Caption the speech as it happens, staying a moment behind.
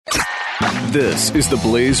This is the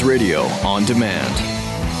Blaze Radio on demand.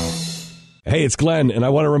 Hey, it's Glenn, and I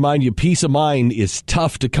want to remind you, peace of mind is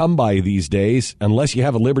tough to come by these days unless you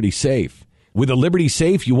have a Liberty Safe. With a Liberty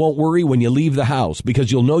Safe, you won't worry when you leave the house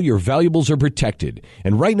because you'll know your valuables are protected.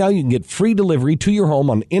 And right now, you can get free delivery to your home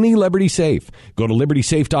on any Liberty Safe. Go to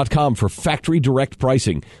LibertySafe.com for factory direct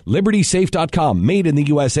pricing. LibertySafe.com, made in the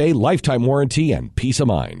USA, lifetime warranty, and peace of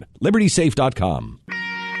mind. LibertySafe.com.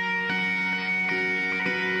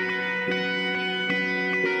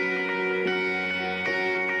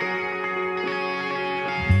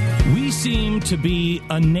 We seem to be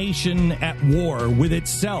a nation at war with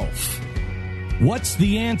itself. What's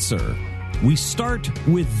the answer? We start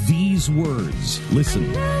with these words.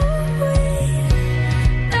 Listen.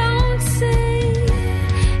 Don't say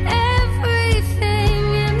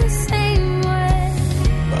everything in the same way.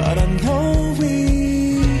 But I know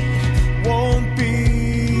we won't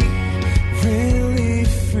be really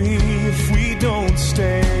free if we don't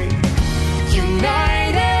stay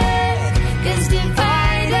United, 'cause divided,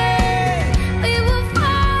 we will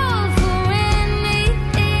fall for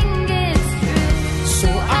anything gets through. So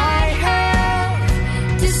I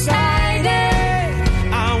have decided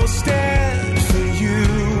I will stand for you,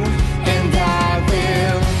 and I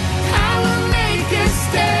will make a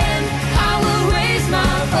stand. I will raise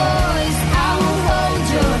my voice. I will hold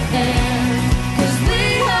your hand. 'Cause we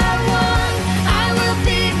are one. I will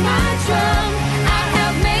beat my drum. I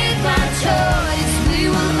have made my choice. We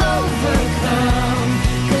will overcome.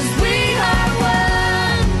 'Cause we are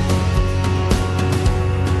one.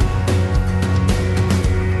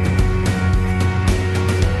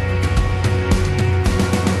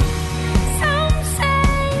 Some say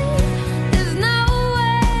there's no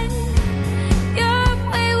way your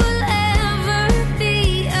way will ever be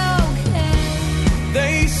okay.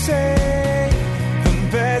 They say the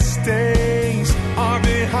best days are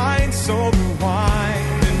behind, so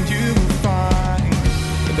rewind and you will find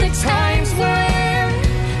The times where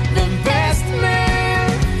the best man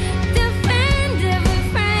defend every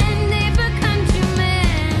friend, neighbor,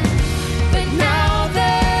 countryman. But now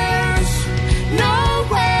there's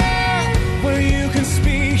nowhere where you can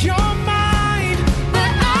speak your mind.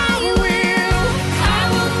 but I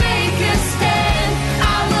will make a stand.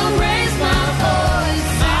 I will raise my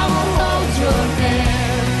voice. I will hold your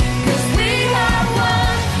hand. 'Cause we are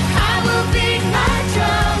one. I will beat my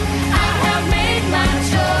drum. I have made my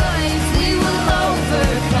choice. We will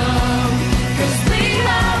overcome. 'Cause we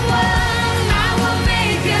are one. I will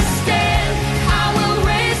make a stand. I will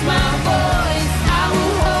raise my voice. I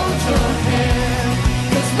will hold your hand.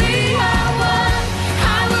 'Cause we are one.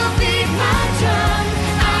 I will beat my drum.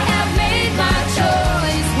 I have made my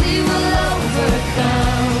choice. We will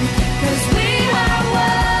overcome. 'Cause we are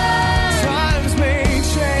one. Times may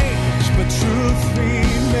change, but truth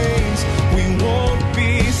remains. We won't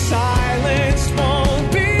be silenced, won't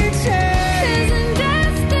be changed. Isn't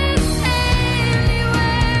justice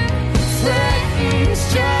anywhere? Threatens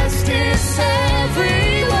justice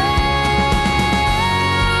everywhere.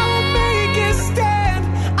 I will make a stand.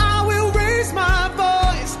 I will raise my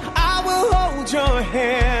voice. I will hold your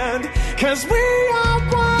hand. 'Cause we are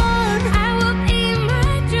one. I will beat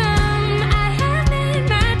my drum. I have made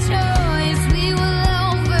my choice. We will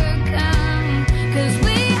overcome. 'Cause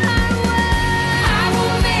we are one. I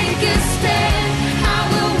will make a stand. I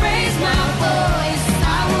will raise my voice.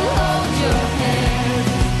 I will hold your hand.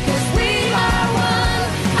 'Cause we are one.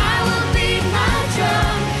 I will beat my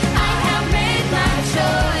drum. I have made my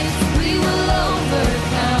choice. We will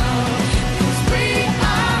overcome. 'Cause we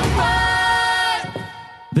are one.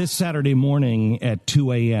 This Saturday morning at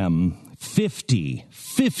 2 a.m.,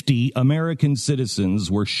 50 American citizens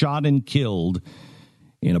were shot and killed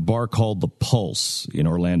in a bar called The Pulse in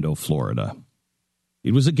Orlando, Florida.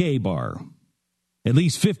 It was a gay bar. At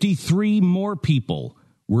least 53 more people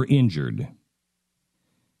were injured.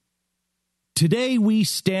 Today we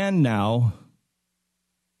stand now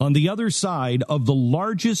on the other side of the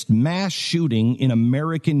largest mass shooting in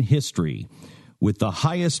American history, with the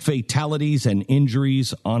highest fatalities and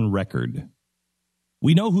injuries on record.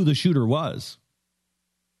 We know who the shooter was.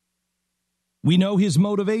 We know his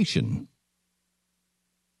motivation.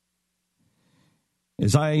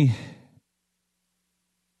 As I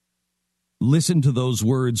listen to those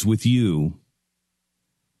words with you,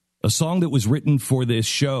 a song that was written for this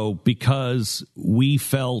show because we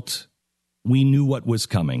felt we knew what was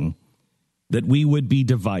coming, that we would be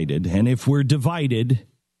divided. And if we're divided,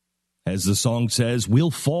 as the song says, we'll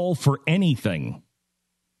fall for anything.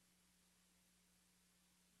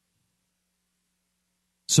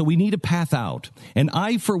 So we need a path out. And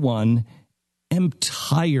I, for one, am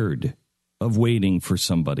tired of waiting for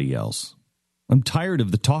somebody else. I'm tired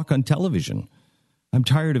of the talk on television. I'm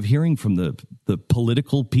tired of hearing from the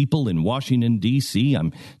political people in Washington, D.C.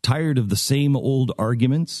 I'm tired of the same old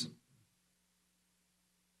arguments.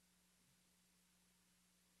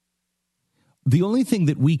 The only thing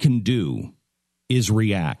that we can do is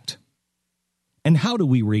react. And how do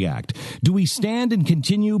we react? Do we stand and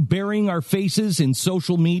continue burying our faces in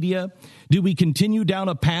social media? Do we continue down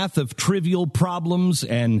a path of trivial problems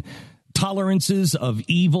and tolerances of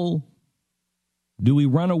evil? Do we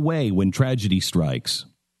run away when tragedy strikes?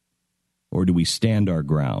 Or do we stand our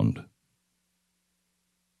ground?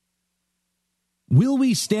 Will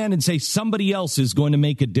we stand and say somebody else is going to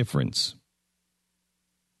make a difference?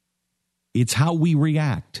 It's how we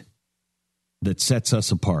react that sets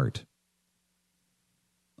us apart.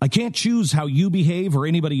 I can't choose how you behave or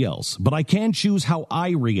anybody else, but I can choose how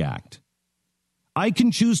I react. I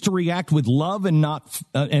can choose to react with love and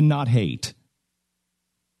not hate.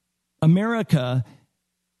 America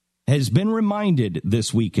has been reminded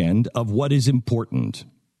this weekend of what is important,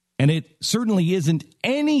 and it certainly isn't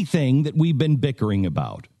anything that we've been bickering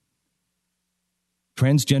about.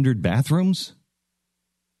 Transgendered bathrooms?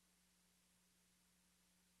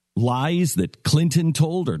 Lies that Clinton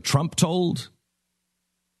told or Trump told?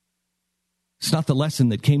 It's not the lesson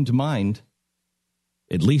that came to mind,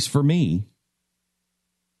 at least for me.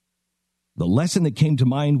 The lesson that came to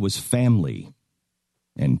mind was family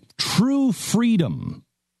and true freedom,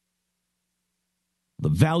 the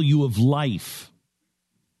value of life,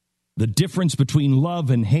 the difference between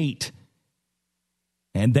love and hate,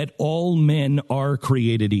 and that all men are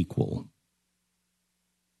created equal.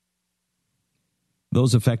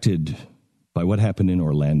 Those affected by what happened in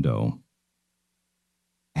Orlando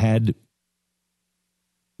had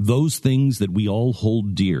those things that we all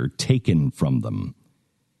hold dear taken from them.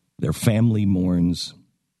 Their family mourns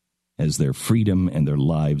as their freedom and their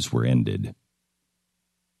lives were ended.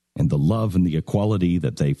 And the love and the equality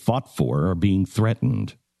that they fought for are being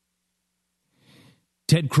threatened.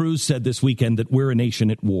 Ted Cruz said this weekend that we're a nation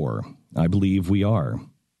at war. I believe we are.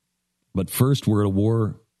 But first, we're at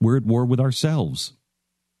war with ourselves.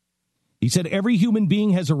 He said every human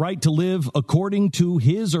being has a right to live according to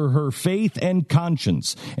his or her faith and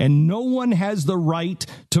conscience, and no one has the right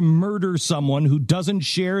to murder someone who doesn't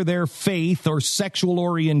share their faith or sexual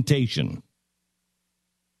orientation.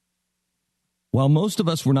 While most of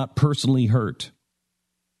us were not personally hurt,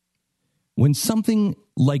 when something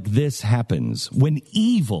like this happens, when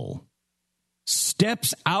evil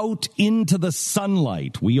steps out into the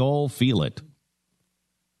sunlight, we all feel it.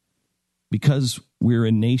 Because we're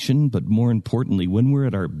a nation, but more importantly, when we're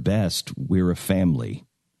at our best, we're a family.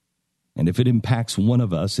 And if it impacts one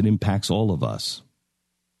of us, it impacts all of us.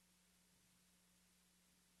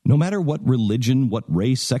 No matter what religion, what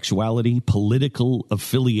race, sexuality, political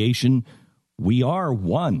affiliation, we are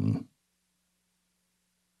one.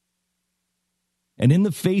 And in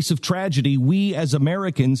the face of tragedy, we as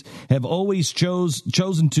Americans have always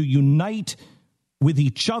chosen to unite with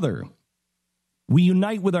each other. We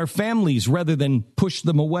unite with our families rather than push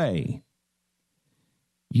them away.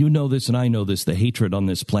 You know this and I know this. The hatred on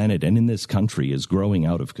this planet and in this country is growing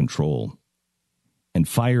out of control. And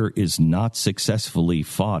fire is not successfully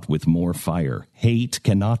fought with more fire. Hate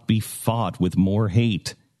cannot be fought with more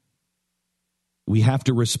hate. We have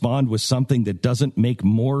to respond with something that doesn't make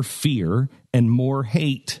more fear and more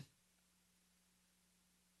hate.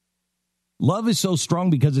 Love is so strong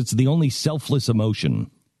because it's the only selfless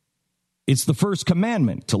emotion. It's the first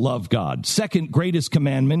commandment to love God. Second greatest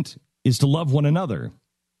commandment is to love one another.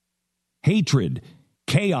 Hatred,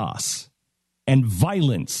 chaos, and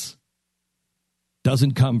violence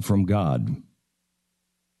doesn't come from God.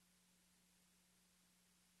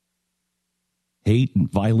 Hate and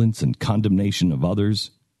violence and condemnation of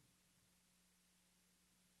others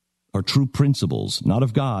are true principles, not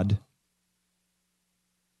of God.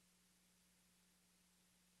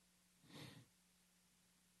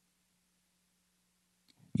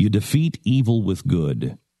 You defeat evil with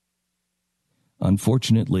good.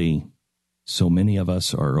 Unfortunately, so many of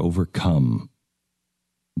us are overcome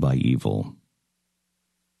by evil.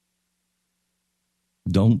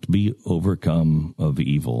 Don't be overcome of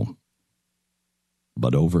evil,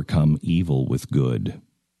 but overcome evil with good.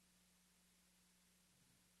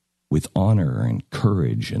 With honor and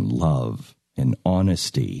courage and love and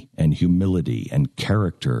honesty and humility and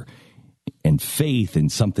character and faith in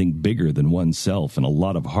something bigger than oneself and a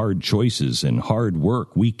lot of hard choices and hard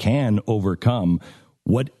work, we can overcome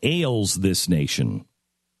what ails this nation.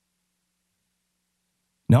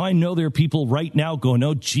 Now, I know there are people right now going,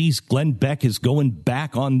 oh, geez, Glenn Beck is going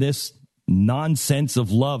back on this nonsense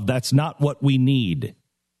of love. That's not what we need.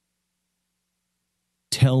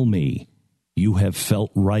 tell me you have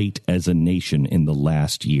felt right as a nation in the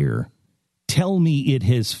last year. Tell me it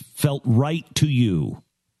has felt right to you.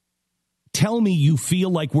 Tell me you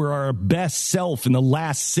feel like we're our best self in the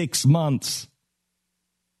last 6 months.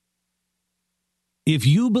 If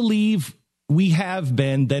you believe we have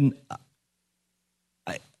been, then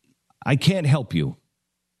I can't help you.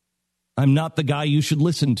 I'm not the guy you should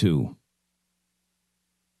listen to.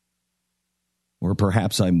 Or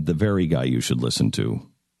perhaps I'm the very guy you should listen to.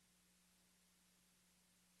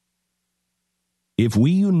 If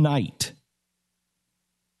we unite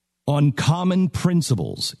on common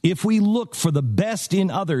principles, if we look for the best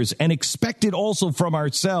in others and expect it also from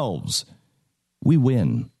ourselves, we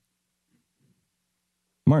win.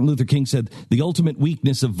 Martin Luther King said, the ultimate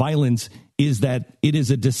weakness of violence is that it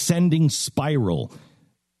is a descending spiral,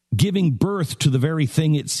 giving birth to the very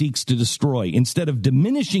thing it seeks to destroy. Instead of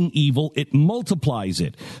diminishing evil, it multiplies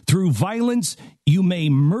it. Through violence, you may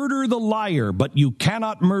murder the liar, but you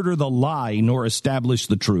cannot murder the lie nor establish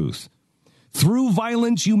the truth. Through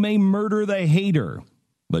violence, you may murder the hater,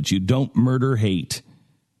 but you don't murder hate.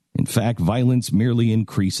 In fact, violence merely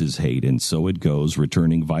increases hate, and so it goes.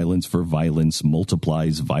 Returning violence for violence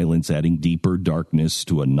multiplies violence, adding deeper darkness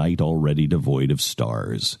to a night already devoid of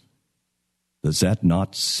stars. Does that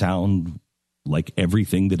not sound like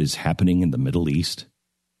everything that is happening in the Middle East?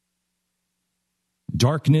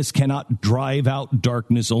 Darkness cannot drive out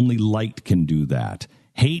darkness, only light can do that.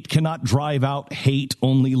 Hate cannot drive out hate,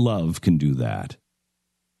 only love can do that.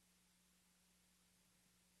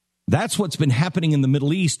 That's what's been happening in the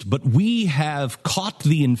Middle East, but we have caught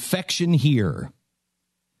the infection here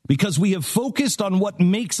because we have focused on what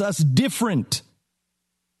makes us different.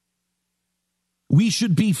 We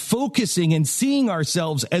should be focusing and seeing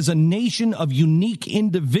ourselves as a nation of unique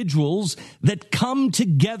individuals that come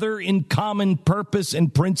together in common purpose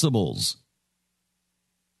and principles.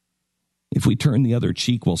 If we turn the other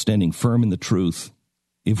cheek while standing firm in the truth,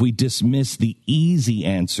 if we dismiss the easy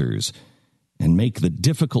answers and make the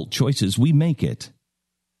difficult choices, we make it.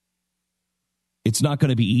 It's not going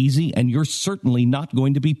to be easy, and you're certainly not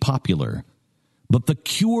going to be popular. But the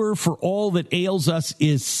cure for all that ails us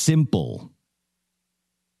is simple.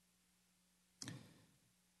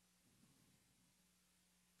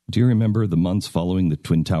 Do you remember the months following the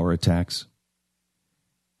Twin Tower attacks?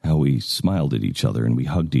 How we smiled at each other and we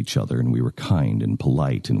hugged each other and we were kind and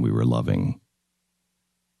polite and we were loving.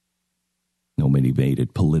 Nobody made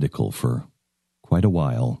it political for quite a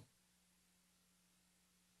while.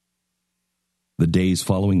 The days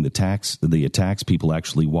following the attacks, people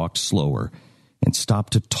actually walked slower and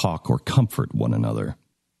stopped to talk or comfort one another.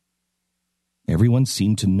 Everyone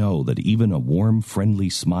seemed to know that even a warm, friendly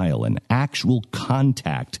smile and actual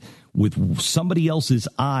contact with somebody else's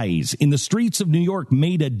eyes in the streets of New York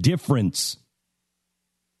made a difference.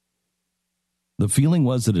 The feeling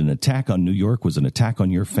was that an attack on New York was an attack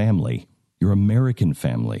on your family, your American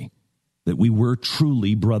family, that we were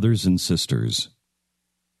truly brothers and sisters.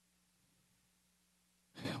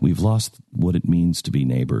 We've lost what it means to be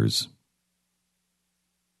neighbors.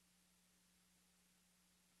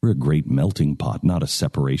 We're a great melting pot, not a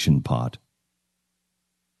separation pot.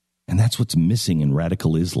 And that's what's missing in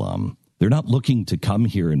radical Islam. They're not looking to come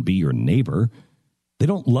here and be your neighbor. They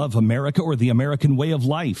don't love America or the American way of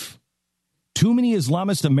life. Too many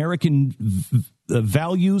Islamist American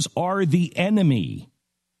values are the enemy.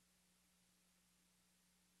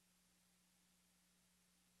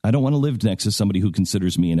 I don't want to live next to somebody who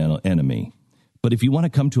considers me an enemy. But if you want to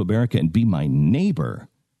come to America and be my neighbor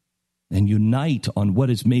and unite on what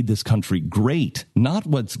has made this country great, not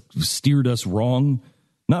what's steered us wrong,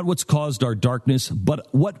 not what's caused our darkness, but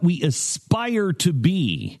what we aspire to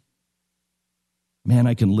be. Man,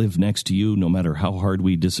 I can live next to you no matter how hard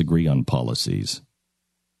we disagree on policies.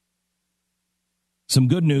 Some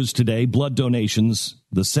good news today, blood donations.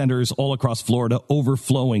 The centers all across Florida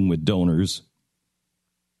overflowing with donors.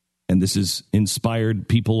 And this has inspired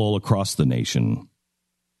people all across the nation.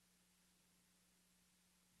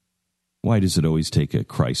 Why does it always take a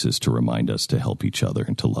crisis to remind us to help each other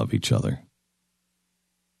and to love each other?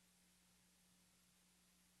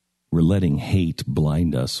 We're letting hate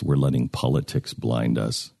blind us. We're letting politics blind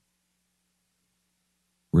us.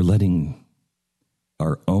 We're letting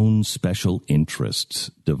our own special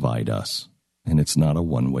interests divide us. And it's not a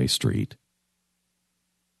one-way street.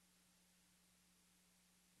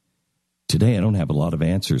 Today, I don't have a lot of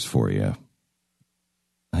answers for you.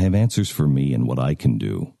 I have answers for me and what I can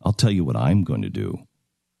do. I'll tell you what I'm going to do.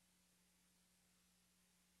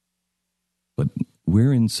 But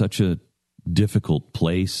we're in such a difficult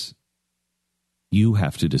place. You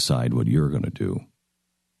have to decide what you're going to do.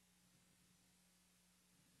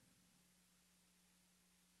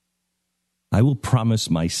 I will promise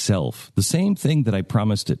myself the same thing that I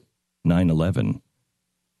promised at 9/11,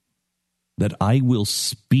 that I will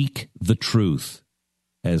speak the truth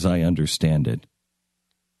as I understand it,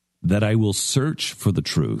 that I will search for the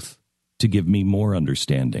truth to give me more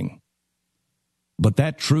understanding. But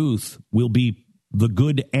that truth will be the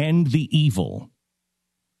good and the evil.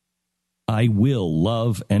 I will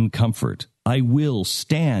love and comfort. I will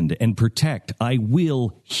stand and protect. I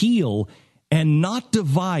will heal and not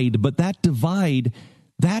divide. But that divide,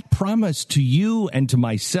 that promise to you and to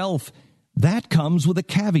myself, that comes with a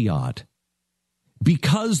caveat.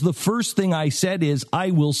 Because the first thing I said is,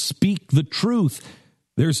 I will speak the truth.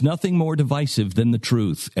 There's nothing more divisive than the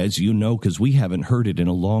truth, as you know, because we haven't heard it in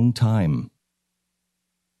a long time.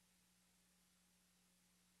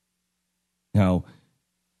 Now,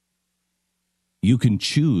 you can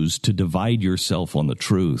choose to divide yourself on the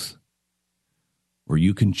truth, or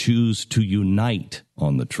you can choose to unite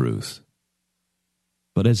on the truth.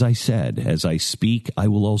 But as I said, as I speak, I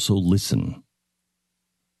will also listen.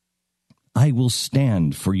 I will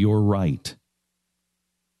stand for your right.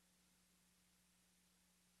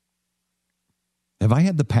 Have I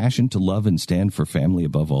had the passion to love and stand for family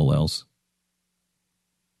above all else?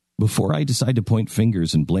 Before I decide to point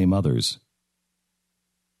fingers and blame others,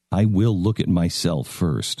 I will look at myself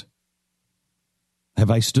first.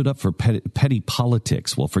 Have I stood up for petty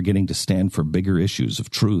politics while forgetting to stand for bigger issues of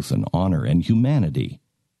truth and honor and humanity?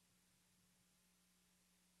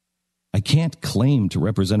 I can't claim to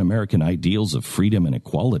represent American ideals of freedom and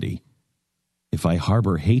equality if I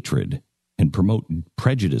harbor hatred and promote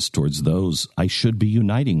prejudice towards those I should be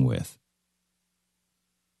uniting with.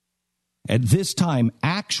 At this time,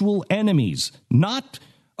 actual enemies, not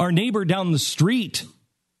our neighbor down the street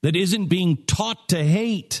that isn't being taught to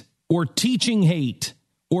hate or teaching hate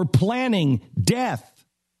or planning death,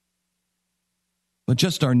 but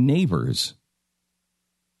just our neighbors.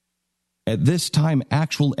 At this time,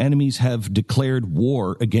 actual enemies have declared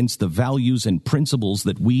war against the values and principles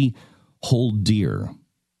that we hold dear.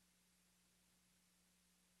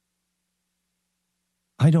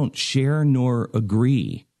 I don't share nor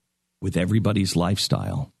agree with everybody's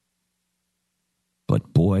lifestyle,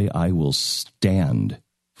 but boy, I will stand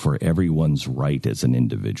for everyone's right as an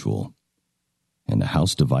individual. And a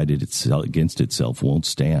house divided against itself won't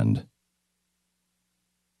stand.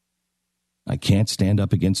 I can't stand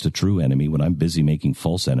up against a true enemy when I'm busy making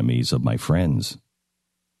false enemies of my friends.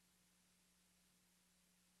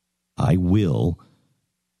 I will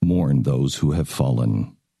mourn those who have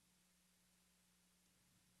fallen.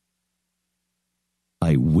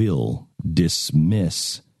 I will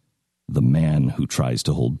dismiss the man who tries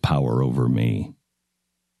to hold power over me.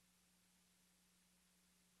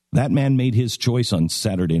 That man made his choice on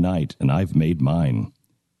Saturday night, and I've made mine.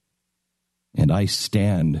 And I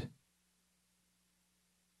stand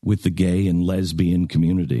with the gay and lesbian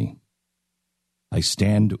community. I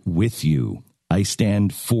stand with you. I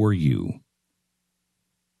stand for you.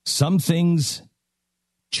 Some things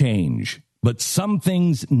change, but some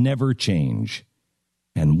things never change.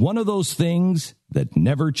 And one of those things that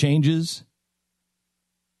never changes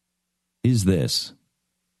is this: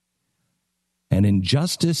 an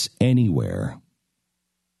injustice anywhere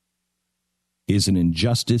is an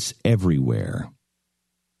injustice everywhere.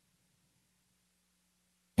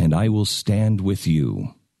 And I will stand with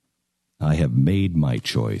you. I have made my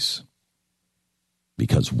choice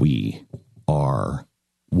because we are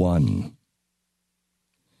one.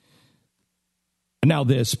 Now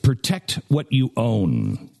this, protect what you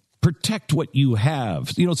own. Protect what you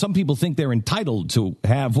have. You know, some people think they're entitled to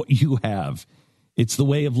have what you have. It's the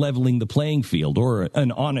way of leveling the playing field, or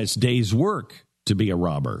an honest day's work to be a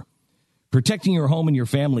robber. Protecting your home and your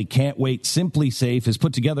family can't wait. Simply Safe has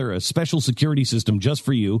put together a special security system just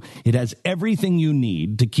for you. It has everything you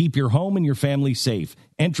need to keep your home and your family safe.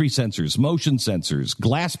 Entry sensors, motion sensors,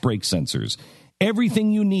 glass break sensors.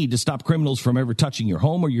 Everything you need to stop criminals from ever touching your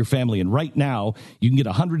home or your family. And right now, you can get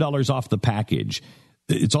 $100 off the package.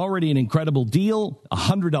 It's already an incredible deal,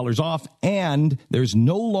 $100 off, and there's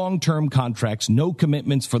no long-term contracts, no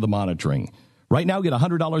commitments for the monitoring. Right now, get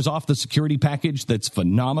 $100 off the security package that's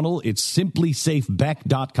phenomenal. It's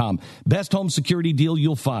simplysafebeck.com. Best home security deal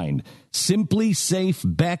you'll find.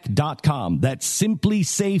 Simplysafebeck.com. That's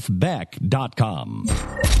simplysafebeck.com.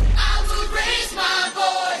 I will raise my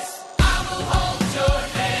voice. I will hold your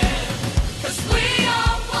hand. 'Cause we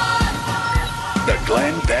are one. The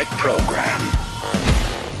Glenn Beck Program.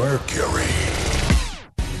 Mercury.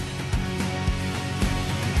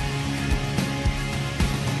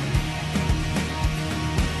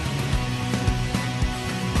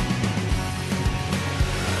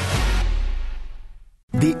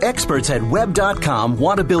 The experts at Web.com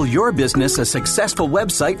want to build your business a successful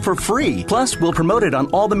website for free. Plus, we'll promote it on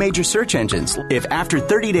all the major search engines. If after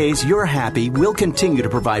 30 days you're happy, we'll continue to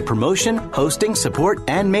provide promotion, hosting, support,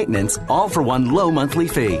 and maintenance, all for one low monthly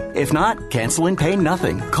fee. If not, cancel and pay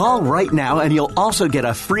nothing. Call right now and you'll also get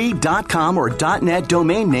a free .com or .net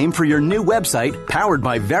domain name for your new website, powered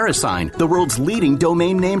by VeriSign, the world's leading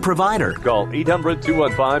domain name provider. Call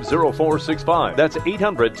 800-215-0465. That's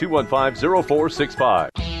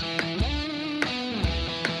 800-215-0465.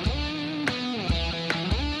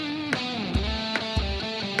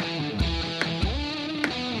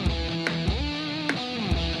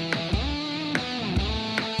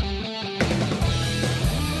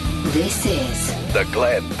 This is The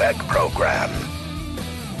Glenn Beck Program.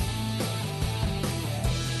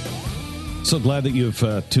 So glad that you've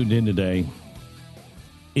tuned in today.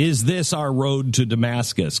 Is this our road to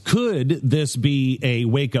Damascus? Could this be a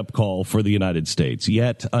wake-up call for the United States?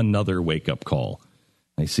 Yet another wake-up call.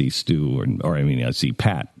 I see Stu, I see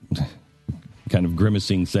Pat kind of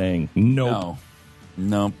grimacing, saying, nope.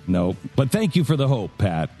 No. Nope. But thank you for the hope,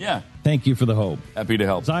 Pat. Yeah. Thank you for the hope. Happy to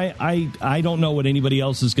help. I don't know what anybody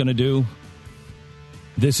else is going to do.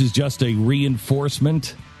 This is just a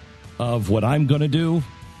reinforcement of what I'm going to do.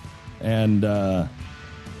 And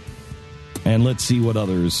let's see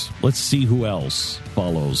let's see who else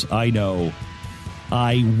follows. I know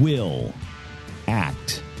I will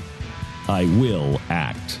act. I will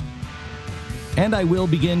act. And I will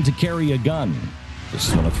begin to carry a gun.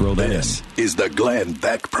 Just want to throw that in. This is the Glenn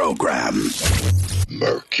Beck Program.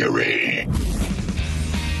 Mercury.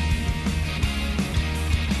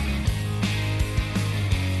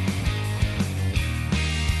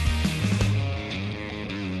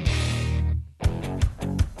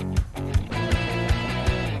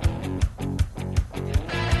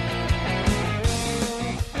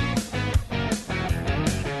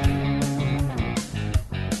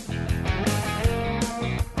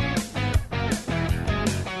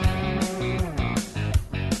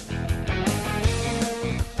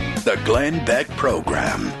 The Glenn Beck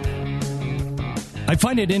Program. I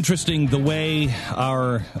find it interesting the way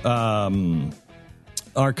our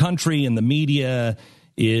country and the media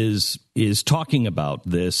is talking about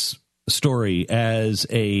this story as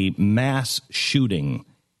a mass shooting,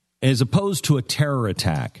 as opposed to a terror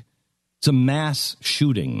attack. It's a mass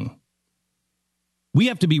shooting. We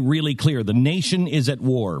have to be really clear. The nation is at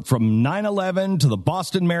war. From 9/11 to the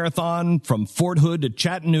Boston Marathon, from Fort Hood to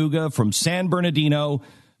Chattanooga, from San Bernardino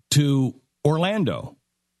to Orlando.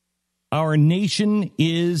 Our nation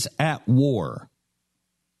is at war.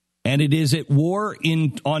 And it is at war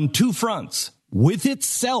on two fronts. With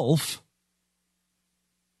itself,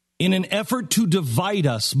 in an effort to divide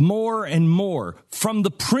us more and more from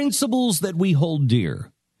the principles that we hold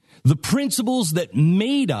dear. The principles that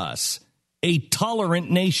made us a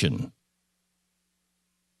tolerant nation.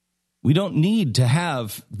 We don't need to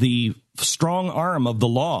have the strong arm of the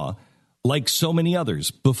law like so many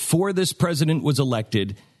others. Before this president was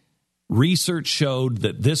elected, research showed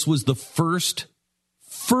that this was the first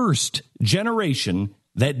generation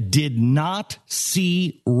that did not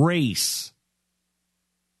see race.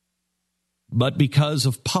 But because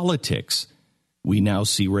of politics, we now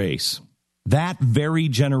see race. That very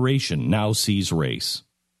generation now sees race.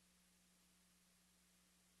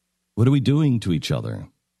 What are we doing to each other?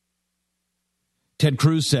 Ted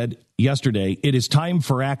Cruz said yesterday, it is time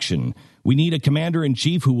for action. We need a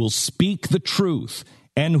commander-in-chief who will speak the truth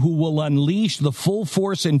and who will unleash the full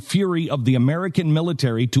force and fury of the American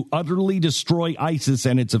military to utterly destroy ISIS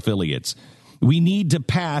and its affiliates. We need to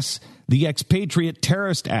pass the Expatriate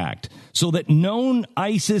Terrorist Act so that known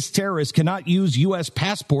ISIS terrorists cannot use U.S.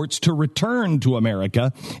 passports to return to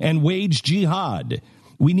America and wage jihad.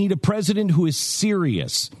 We need a president who is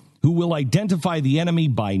serious, who will identify the enemy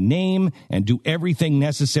by name and do everything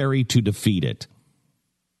necessary to defeat it.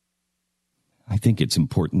 I think it's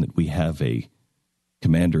important that we have a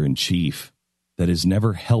commander-in-chief that has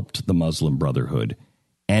never helped the Muslim Brotherhood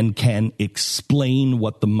and can explain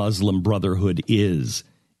what the Muslim Brotherhood is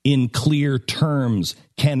in clear terms,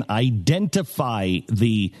 can identify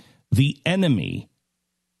the enemy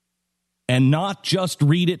and not just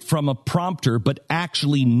read it from a prompter, but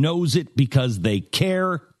actually knows it because they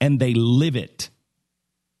care and they live it.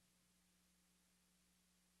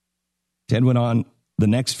 Ted went on, the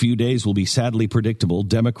next few days will be sadly predictable.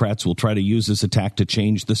 Democrats will try to use this attack to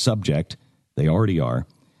change the subject. They already are.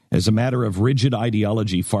 As a matter of rigid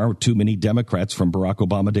ideology, far too many Democrats from Barack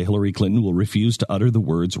Obama to Hillary Clinton will refuse to utter the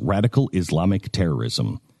words radical Islamic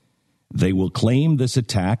terrorism. They will claim this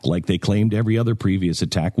attack, like they claimed every other previous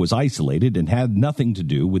attack, was isolated and had nothing to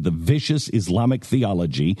do with the vicious Islamic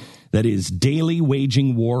theology that is daily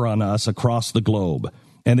waging war on us across the globe.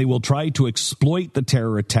 And they will try to exploit the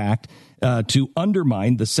terror attack to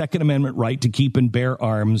undermine the Second Amendment right to keep and bear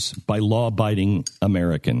arms by law-abiding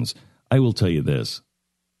Americans. I will tell you this.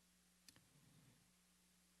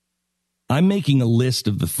 I'm making a list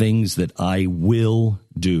of the things that I will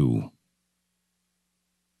do.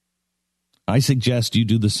 I suggest you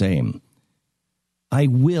do the same. I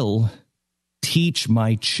will teach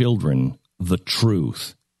my children the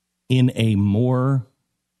truth in a more,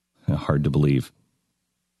 hard to believe,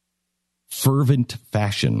 fervent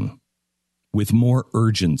fashion, with more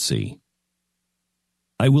urgency.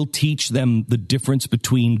 I will teach them the difference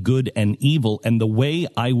between good and evil, and the way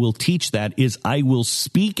I will teach that is I will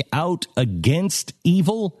speak out against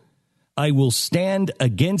evil, I will stand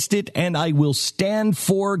against it, and I will stand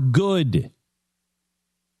for good.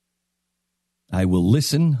 I will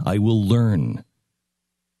listen, I will learn.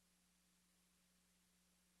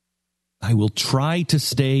 I will try to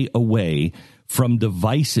stay away from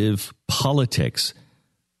divisive politics.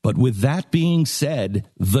 But with that being said,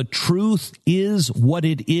 the truth is what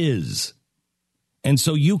it is. And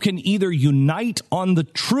so you can either unite on the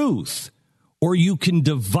truth or you can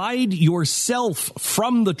divide yourself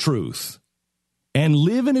from the truth and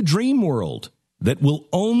live in a dream world that will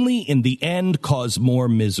only in the end cause more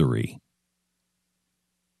misery.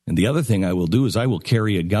 And the other thing I will do is I will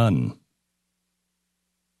carry a gun.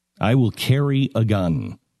 I will carry a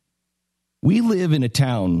gun. We live in a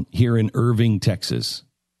town here in Irving, Texas,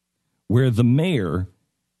 where the mayor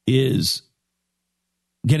is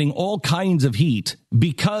getting all kinds of heat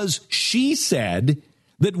because she said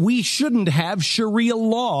that we shouldn't have Sharia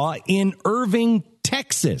law in Irving,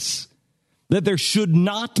 Texas. That there should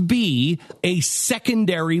not be a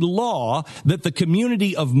secondary law that the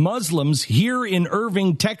community of Muslims here in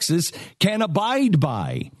Irving, Texas can abide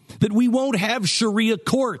by. That we won't have Sharia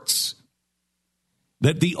courts.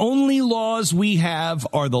 That the only laws we have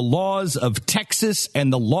are the laws of Texas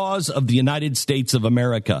and the laws of the United States of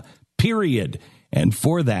America, period. And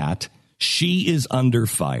for that, she is under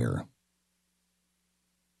fire.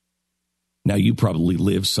 Now, you probably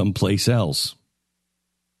live someplace else.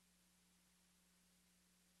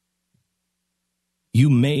 You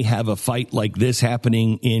may have a fight like this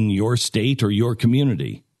happening in your state or your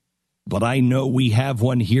community, but I know we have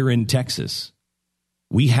one here in Texas.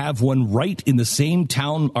 We have one right in the same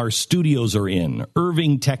town our studios are in,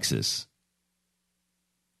 Irving, Texas.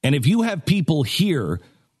 And if you have people here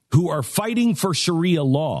who are fighting for Sharia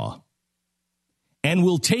law and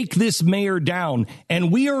will take this mayor down,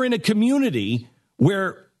 and we are in a community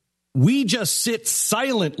where we just sit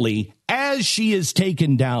silently as she is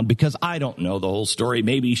taken down, because I don't know the whole story.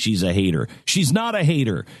 Maybe she's a hater. She's not a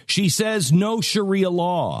hater. She says no Sharia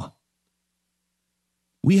law.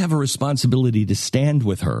 We have a responsibility to stand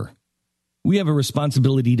with her. We have a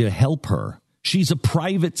responsibility to help her. She's a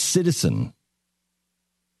private citizen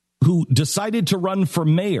who decided to run for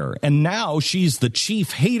mayor, and now she's the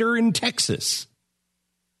chief hater in Texas.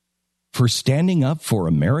 For standing up for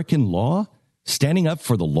American law? Standing up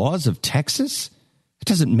for the laws of Texas? It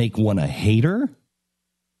doesn't make one a hater.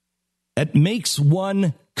 It makes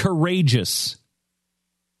one courageous.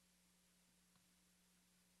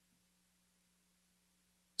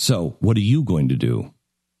 So, what are you going to do?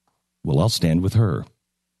 Well, I'll stand with her.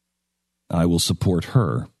 I will support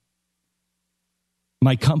her.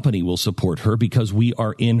 My company will support her because we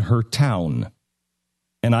are in her town.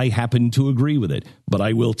 And I happen to agree with it. But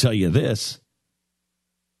I will tell you this.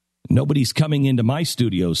 Nobody's coming into my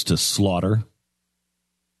studios to slaughter.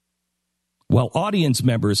 While audience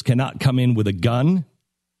members cannot come in with a gun,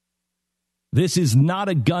 this is not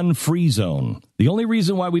a gun-free zone. The only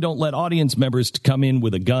reason why we don't let audience members come in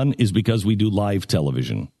with a gun is because we do live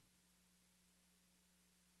television.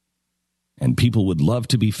 And people would love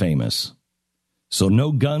to be famous. So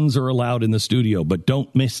no guns are allowed in the studio, but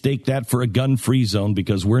don't mistake that for a gun-free zone,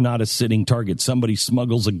 because we're not a sitting target. Somebody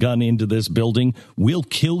smuggles a gun into this building, we'll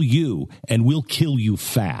kill you, and we'll kill you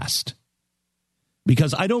fast.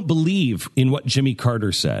 Because I don't believe in what Jimmy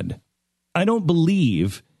Carter said. I don't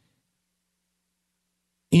believe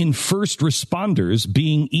in first responders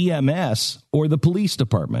being EMS or the police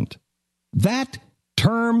department. That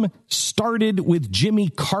term started with Jimmy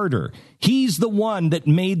Carter. He's the one that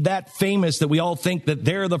made that famous, that we all think that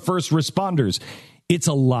they're the first responders. It's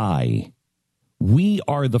a lie. We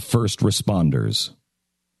are the first responders.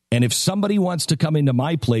 And if somebody wants to come into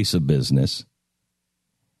my place of business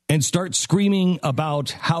and start screaming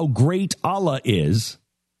about how great Allah is,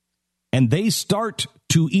 and they start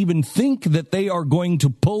to even think that they are going to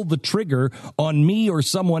pull the trigger on me or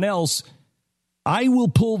someone else, I will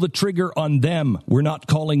pull the trigger on them. We're not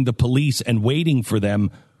calling the police and waiting for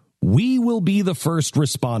them. We will be the first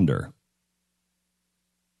responder.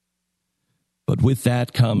 But with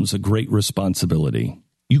that comes a great responsibility.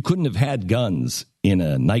 You couldn't have had guns in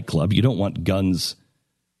a nightclub. You don't want guns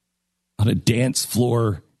on a dance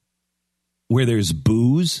floor where there's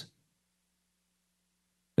booze.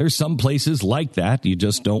 There's some places like that. You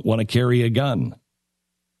just don't want to carry a gun.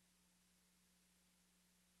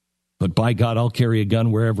 But by God, I'll carry a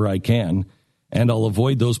gun wherever I can, and I'll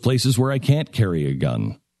avoid those places where I can't carry a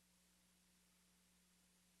gun.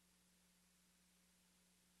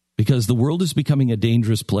 Because the world is becoming a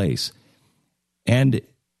dangerous place. And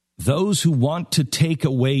those who want to take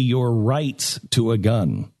away your rights to a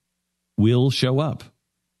gun will show up.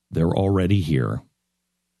 They're already here.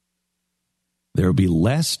 There will be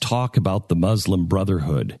less talk about the Muslim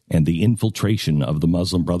Brotherhood and the infiltration of the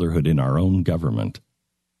Muslim Brotherhood in our own government,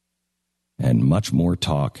 and much more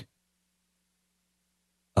talk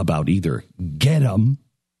about either get them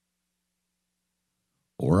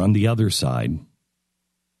or, on the other side,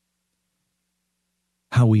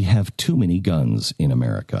 how we have too many guns in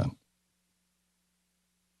America.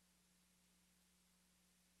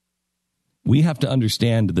 We have to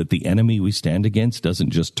understand that the enemy we stand against doesn't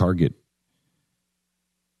just target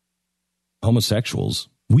homosexuals.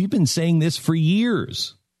 We've been saying this for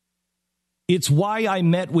years. It's why I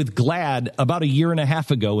met with GLAAD about a year and a half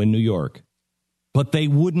ago in New York. But they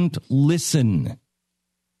wouldn't listen.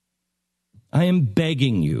 I am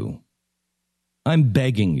begging you.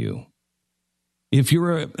 If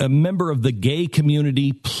you're a member of the gay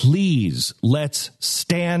community, please let's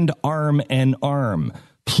stand arm in arm.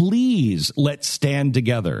 Please let's stand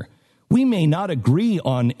together. We may not agree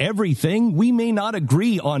on everything. We may not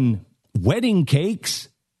agree on wedding cakes.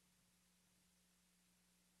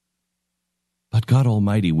 But God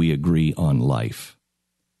Almighty, we agree on life.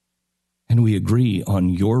 And we agree on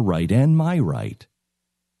your right and my right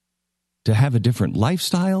to have a different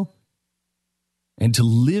lifestyle and to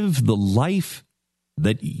live the life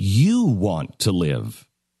that you want to live.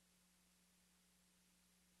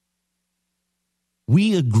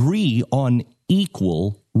 We agree on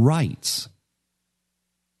equal rights.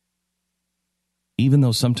 Even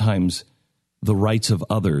though sometimes the rights of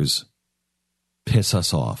others piss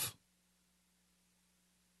us off.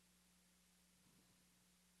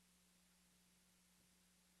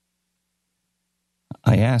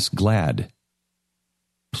 I ask GLAAD,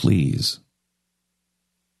 please,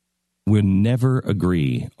 we'll never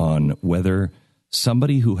agree on whether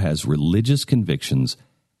somebody who has religious convictions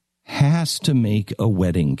has to make a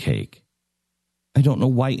wedding cake. I don't know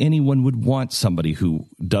why anyone would want somebody who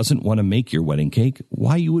doesn't want to make your wedding cake,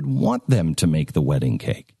 why you would want them to make the wedding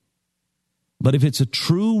cake. But if it's a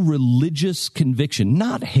true religious conviction,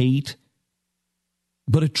 not hate,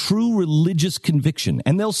 but a true religious conviction,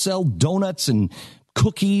 and they'll sell donuts and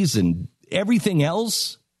cookies and everything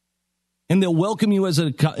else, and they'll welcome you as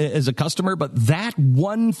a customer, but that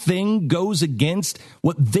one thing goes against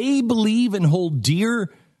what they believe and hold dear,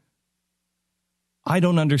 I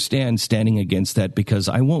don't understand standing against that, because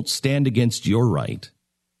I won't stand against your right.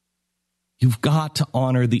 You've got to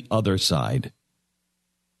honor the other side.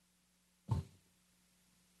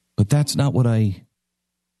 But that's not what I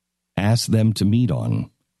asked them to meet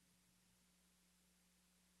on.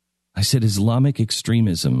 I said Islamic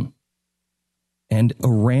extremism, and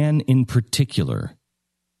Iran in particular,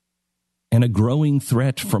 and a growing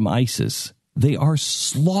threat from ISIS, they are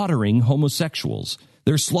slaughtering homosexuals.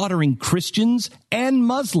 They're slaughtering Christians and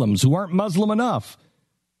Muslims who aren't Muslim enough.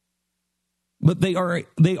 But they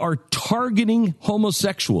are targeting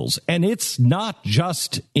homosexuals. And it's not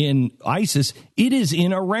just in ISIS, it is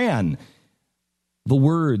in Iran. The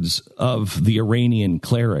words of the Iranian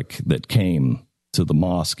cleric that came to the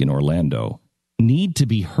mosque in Orlando need to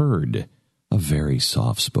be heard. A very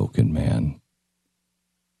soft-spoken man.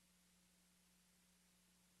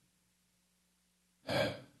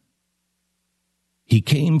 He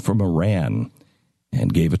came from Iran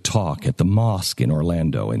and gave a talk at the mosque in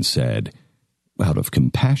Orlando and said, out of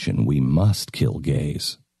compassion, we must kill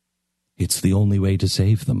gays. It's the only way to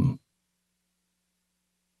save them.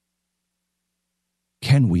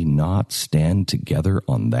 Can we not stand together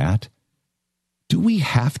on that? Do we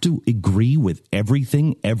have to agree with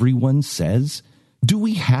everything everyone says? Do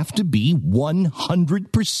we have to be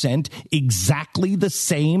 100% exactly the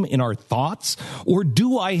same in our thoughts? Or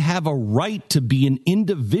do I have a right to be an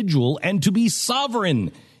individual and to be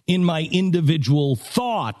sovereign in my individual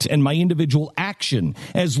thought and my individual action,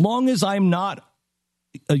 as long as I'm not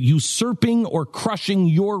usurping or crushing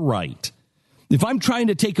your right, if I'm trying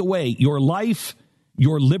to take away your life,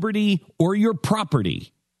 your liberty, or your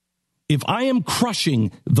property, if I am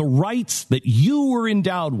crushing the rights that you were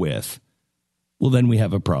endowed with, well, then we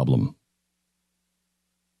have a problem.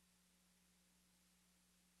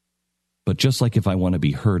 But just like if I want to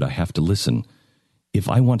be heard, I have to listen. If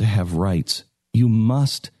I want to have rights, you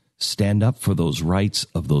must stand up for those rights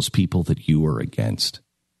of those people that you are against.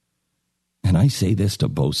 And I say this to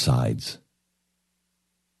both sides.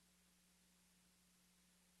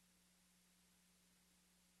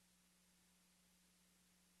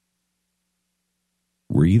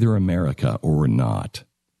 We're either America or we're not.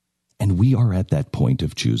 And we are at that point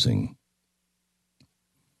of choosing.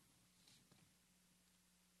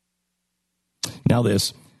 Now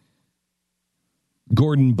this,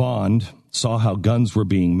 Gordon Bond saw how guns were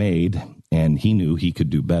being made, and he knew he could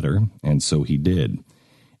do better, and so he did.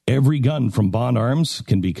 Every gun from Bond Arms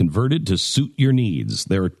can be converted to suit your needs.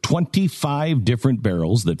 There are 25 different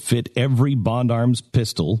barrels that fit every Bond Arms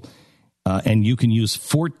pistol, and you can use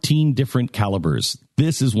 14 different calibers.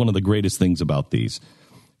 This is one of the greatest things about these.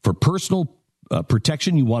 For personal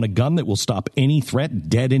protection, you want a gun that will stop any threat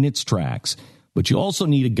dead in its tracks. But you also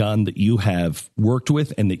need a gun that you have worked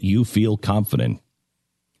with and that you feel confident.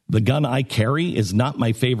 The gun I carry is not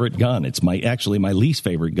my favorite gun. It's actually my least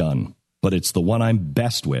favorite gun, but it's the one I'm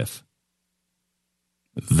best with.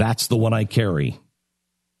 That's the one I carry.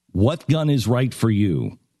 What gun is right for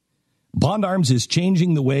you? Bond Arms is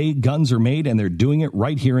changing the way guns are made, and they're doing it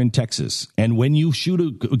right here in Texas. And when you shoot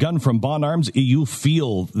a gun from Bond Arms, you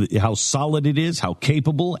feel how solid it is, how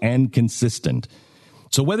capable and consistent.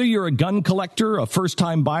 So whether you're a gun collector, a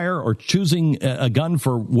first-time buyer, or choosing a gun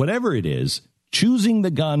for whatever it is, choosing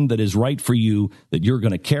the gun that is right for you, that you're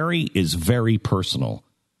going to carry, is very personal.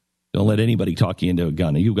 Don't let anybody talk you into a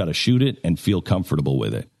gun. You've got to shoot it and feel comfortable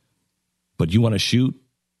with it. But you want to shoot,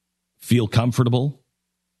 feel comfortable,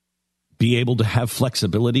 be able to have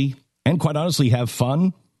flexibility, and quite honestly have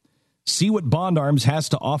fun? See what Bond Arms has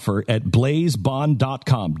to offer at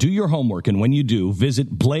blazebond.com. Do your homework, and when you do, visit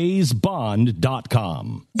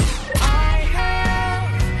blazebond.com. I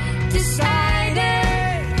have decided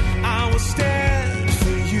I will stand for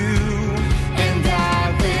you, and I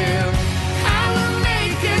will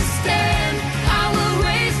make a stand. I will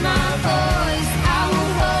raise my voice, I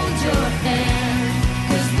will hold your hand,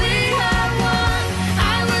 'cause we are one.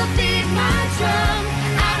 I will beat my drum,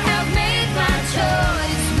 I have made my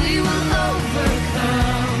choice. We will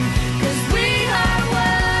overcome, 'cause we are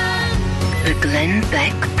one. The Glenn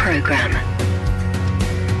Beck Program.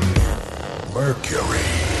 Mercury.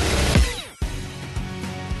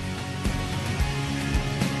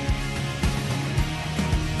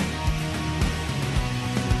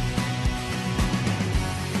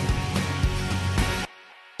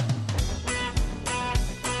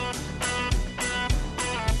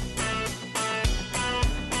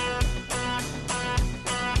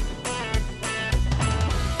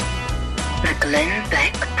 The Glenn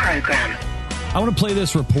Beck Program. I want to play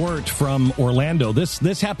this report from Orlando.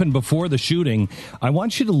 This happened before the shooting. I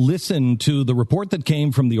want you to listen to the report that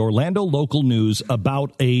came from the Orlando local news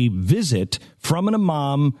about a visit from an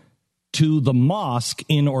imam to the mosque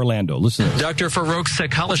in Orlando. Listen to this. Dr. Farouk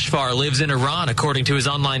Sekhalishfar lives in Iran, according to his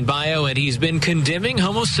online bio, and he's been condemning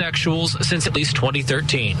homosexuals since at least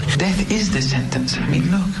 2013. Death is the sentence. I mean,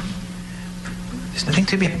 look, there's nothing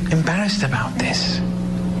to be embarrassed about this.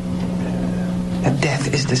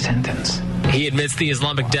 Death is the sentence. He admits the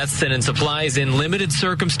Islamic death sentence applies in limited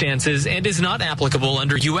circumstances and is not applicable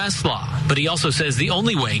under U.S. law. But he also says the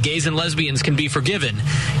only way gays and lesbians can be forgiven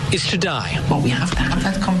is to die. But we have to have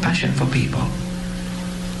that compassion for people.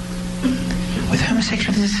 With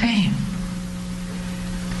homosexuals, it's the same.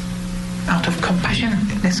 Out of compassion,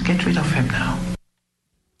 let's get rid of him now.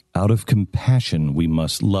 Out of compassion, we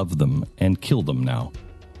must love them and kill them now.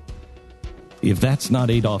 If that's not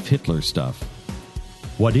Adolf Hitler stuff,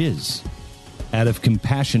 what is? Out of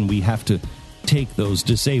compassion, we have to take those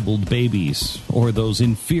disabled babies or those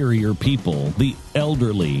inferior people, the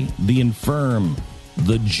elderly, the infirm,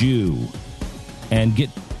 the Jew, and get,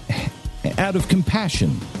 out of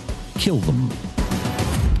compassion, kill them.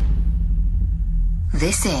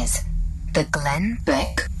 This is the Glenn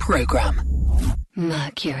Beck Program.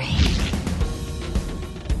 Mercury.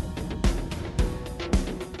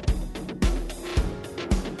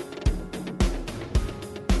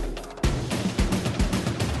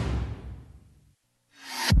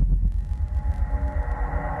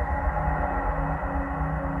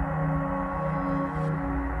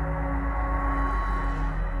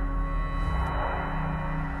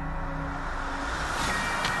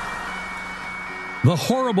 The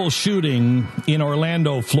horrible shooting in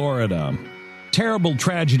Orlando, Florida. Terrible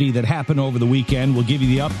tragedy that happened over the weekend. We'll give you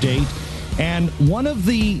the update. And one of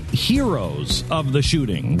the heroes of the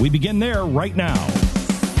shooting. We begin there right now.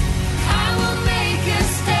 I will make a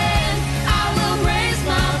stand. I will raise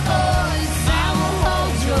my voice. I will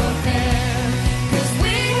hold your hand. 'Cause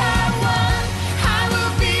we have won. I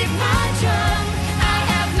will beat my drum. I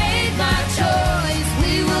have made my choice.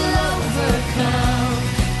 We will overcome.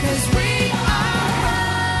 'Cause we are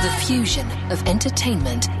one. The fusion of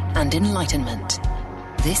entertainment and enlightenment.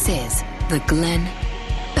 This is the Glenn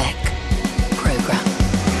Beck Program.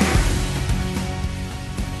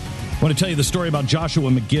 I want to tell you the story about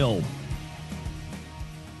Joshua McGill.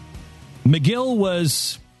 McGill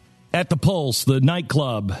was at the Pulse, the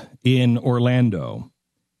nightclub in Orlando,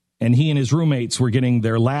 and he and his roommates were getting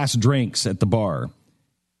their last drinks at the bar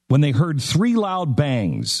when they heard 3 loud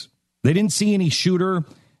bangs. They didn't see any shooter.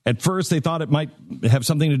 At first, they thought it might have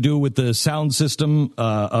something to do with the sound system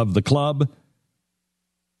of the club.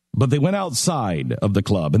 But they went outside of the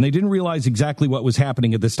club, and they didn't realize exactly what was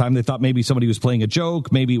happening at this time. They thought maybe somebody was playing a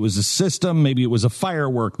joke, maybe it was a system, maybe it was a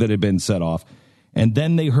firework that had been set off. And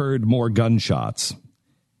then they heard more gunshots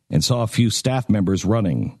and saw a few staff members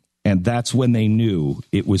running. And that's when they knew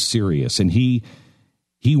it was serious. And he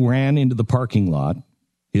ran into the parking lot.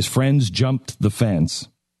 His friends jumped the fence.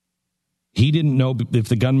 He didn't know if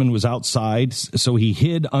the gunman was outside, so he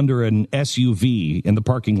hid under an SUV in the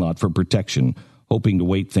parking lot for protection, hoping to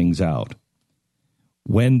wait things out.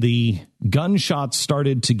 When the gunshots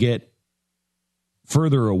started to get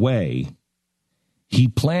further away, he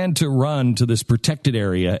planned to run to this protected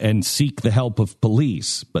area and seek the help of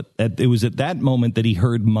police. But it was at that moment that he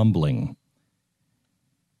heard mumbling.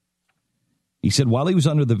 He said while he was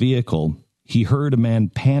under the vehicle, he heard a man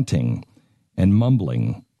panting and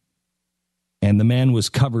mumbling, and the man was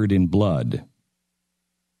covered in blood.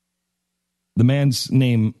 The man's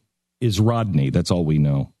name is Rodney. That's all we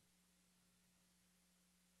know.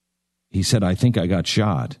 He said, I think I got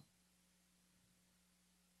shot.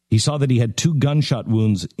 He saw that he had 2 gunshot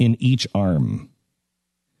wounds in each arm.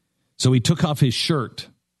 So he took off his shirt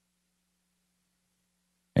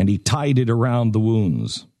and he tied it around the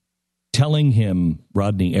wounds, telling him,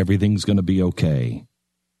 Rodney, everything's going to be okay.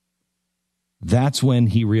 That's when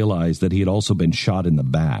he realized that he had also been shot in the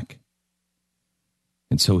back.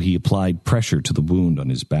 And so he applied pressure to the wound on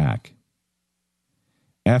his back.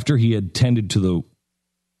 After he had tended to the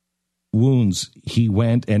wounds, he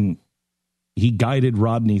went and he guided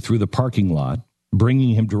Rodney through the parking lot,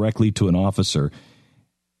 bringing him directly to an officer,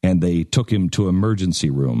 and they took him to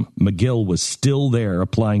emergency room. McGill was still there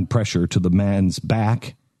applying pressure to the man's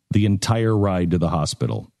back the entire ride to the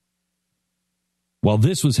hospital. While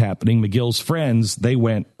this was happening, McGill's friends, they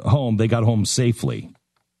went home. They got home safely.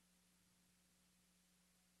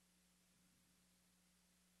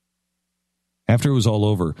 After it was all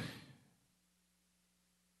over,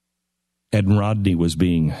 Ed Rodney was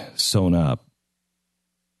being sewn up.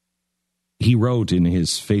 He wrote in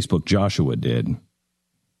his Facebook, Joshua did.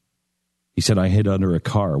 He said, I hid under a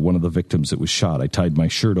car, one of the victims that was shot. I tied my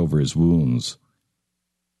shirt over his wounds.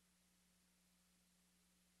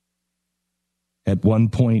 At one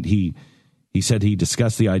point, he said he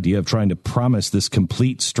discussed the idea of trying to promise this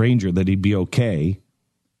complete stranger that he'd be okay,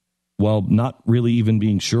 while not really even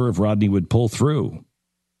being sure if Rodney would pull through.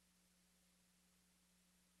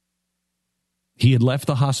 He had left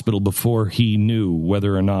the hospital before he knew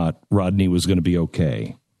whether or not Rodney was going to be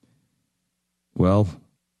okay. Well,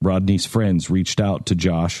 Rodney's friends reached out to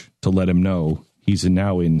Josh to let him know he's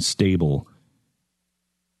now in stable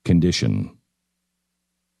condition.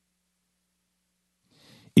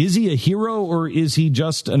 Is he a hero or is he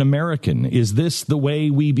just an American? Is this the way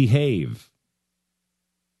we behave?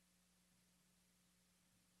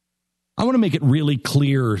 I want to make it really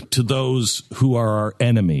clear to those who are our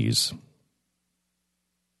enemies.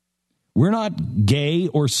 We're not gay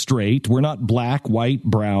or straight. We're not black, white,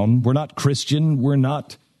 brown. We're not Christian. We're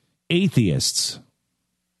not atheists.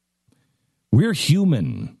 We're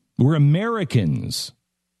human. We're Americans.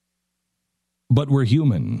 But we're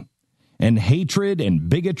human. And hatred and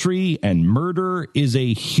bigotry and murder is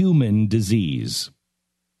a human disease.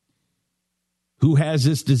 Who has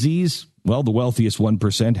this disease? Well, the wealthiest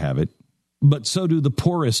 1% have it. But so do the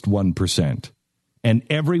poorest 1%, and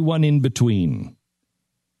everyone in between.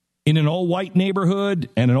 In an all-white neighborhood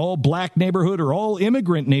and an all-black neighborhood or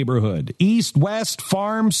all-immigrant neighborhood, east, west,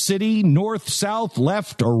 farm, city, north, south,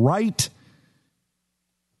 left, or right,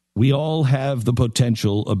 we all have the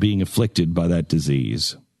potential of being afflicted by that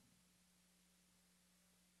disease.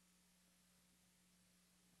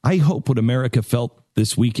 I hope what America felt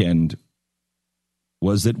this weekend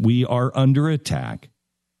was that we are under attack,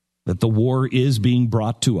 that the war is being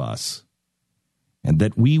brought to us, and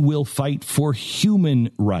that we will fight for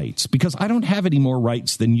human rights, because I don't have any more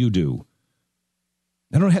rights than you do.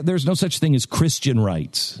 There's no such thing as Christian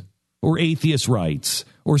rights or atheist rights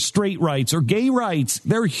or straight rights or gay rights.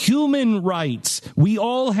 They're human rights. We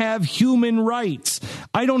all have human rights.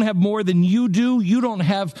 I don't have more than you do. You don't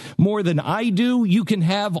have more than I do. You can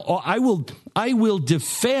have, I will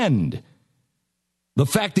defend the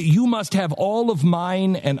fact that you must have all of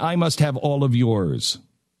mine and I must have all of yours.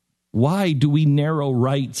 Why do we narrow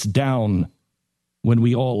rights down when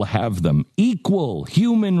we all have them? Equal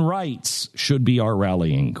human rights should be our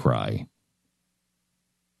rallying cry.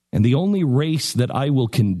 And the only race that I will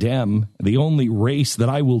condemn, the only race that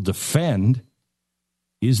I will defend,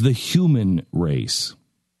 is the human race.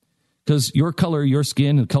 Because your color, your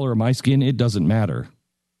skin, and the color of my skin, it doesn't matter.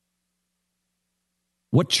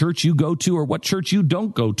 What church you go to or what church you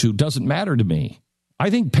don't go to doesn't matter to me. I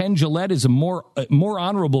think Penn Jillette is a more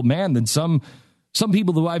honorable man than some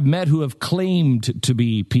people who I've met who have claimed to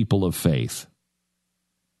be people of faith.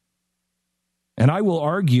 And I will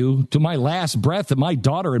argue to my last breath that my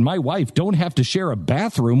daughter and my wife don't have to share a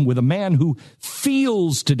bathroom with a man who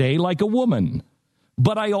feels today like a woman.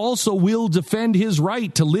 But I also will defend his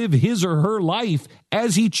right to live his or her life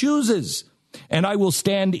as he chooses. And I will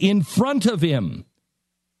stand in front of him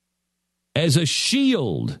as a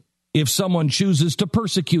shield if someone chooses to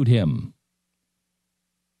persecute him.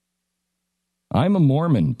 I'm a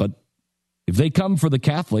Mormon, but if they come for the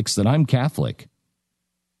Catholics, then I'm Catholic.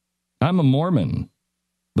 I'm a Mormon,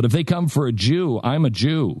 but if they come for a Jew, I'm a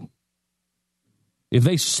Jew. If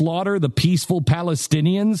they slaughter the peaceful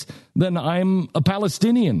Palestinians, then I'm a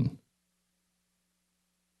Palestinian.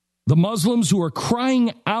 The Muslims who are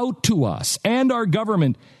crying out to us and our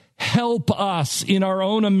government, help us in our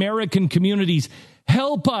own American communities.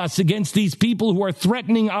 Help us against these people who are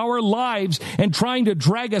threatening our lives and trying to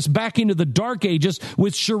drag us back into the dark ages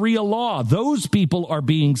with Sharia law. Those people are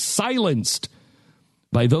being silenced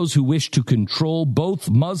by those who wish to control both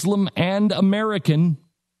Muslim and American,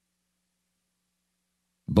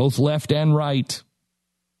 both left and right.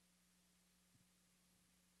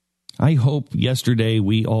 I hope yesterday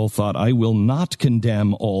we all thought, I will not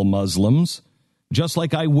condemn all Muslims, just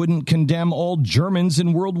like I wouldn't condemn all Germans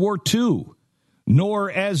in World War II.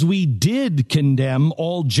 Nor as we did condemn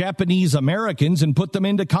all Japanese Americans and put them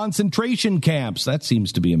into concentration camps. That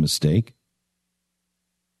seems to be a mistake.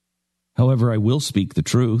 However, I will speak the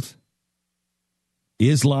truth.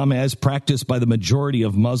 Islam, as practiced by the majority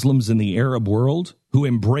of Muslims in the Arab world who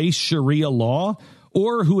embrace Sharia law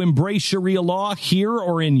or who embrace Sharia law here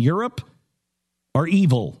or in Europe, are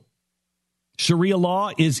evil. Sharia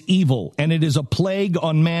law is evil, and it is a plague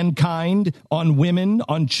on mankind, on women,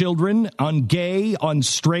 on children, on gay, on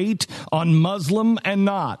straight, on Muslim, and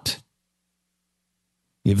not.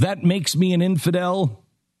 If that makes me an infidel,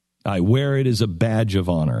 I wear it as a badge of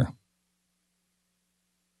honor.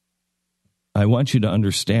 I want you to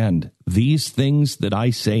understand these things that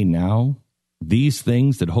I say now, these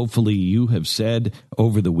things that hopefully you have said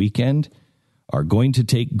over the weekend, are going to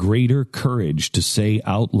take greater courage to say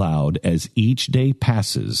out loud as each day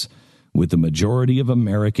passes, with the majority of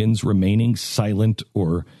Americans remaining silent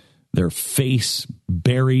or their face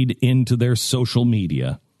buried into their social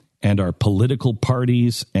media, and our political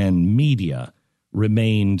parties and media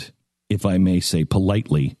remained, if I may say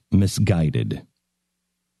politely, misguided.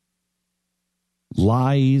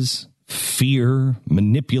 Lies, fear,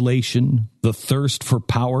 manipulation, the thirst for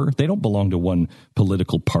power, they don't belong to one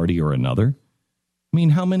political party or another. I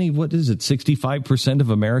mean, how many, 65% of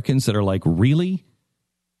Americans that are like, really?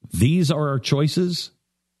 These are our choices?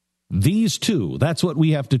 These two, that's what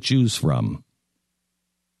we have to choose from.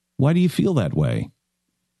 Why do you feel that way?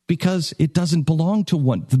 Because it doesn't belong to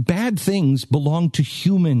one. The bad things belong to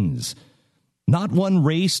humans. Not one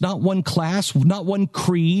race, not one class, not one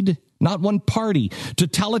creed, not one party.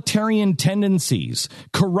 Totalitarian tendencies,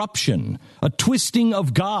 corruption, a twisting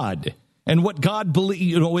of God. And what God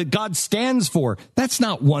what God stands for, that's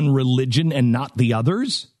not one religion and not the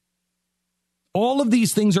others. All of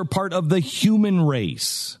these things are part of the human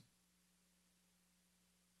race.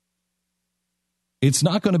 It's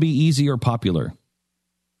not going to be easy or popular.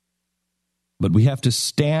 But we have to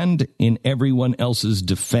stand in everyone else's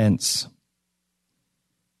defense.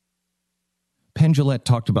 Penn Jillette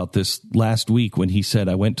talked about this last week when he said,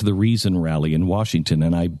 I went to the Reason rally in Washington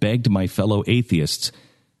and I begged my fellow atheists,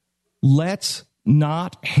 let's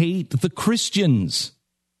not hate the Christians.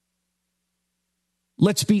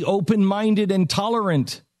 Let's be open-minded and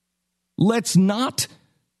tolerant. Let's not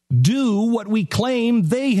do what we claim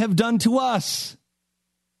they have done to us.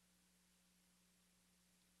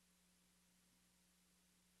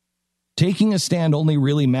 Taking a stand only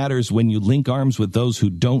really matters when you link arms with those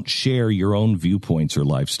who don't share your own viewpoints or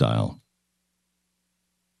lifestyle.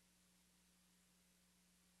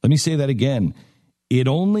 Let me say that again. It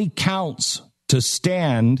only counts to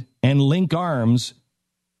stand and link arms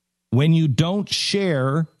when you don't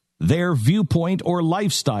share their viewpoint or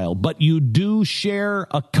lifestyle, but you do share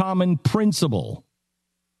a common principle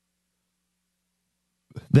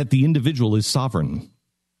that the individual is sovereign.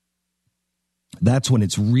 That's when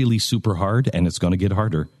it's really super hard, and it's going to get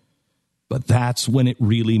harder. But that's when it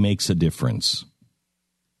really makes a difference.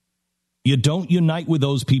 You don't unite with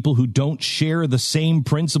those people who don't share the same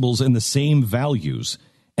principles and the same values.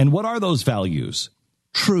 And what are those values?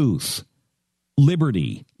 Truth,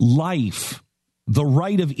 liberty, life, the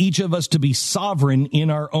right of each of us to be sovereign in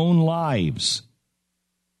our own lives.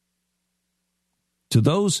 To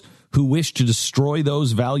those who wish to destroy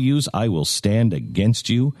those values, I will stand against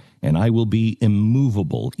you, and I will be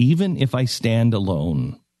immovable, even if I stand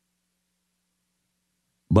alone.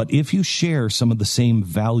 But if you share some of the same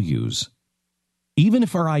values, even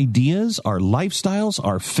if our ideas, our lifestyles,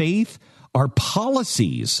 our faith, our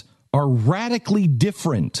policies are radically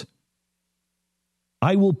different,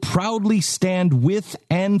 I will proudly stand with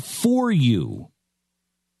and for you.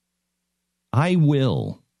 I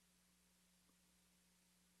will.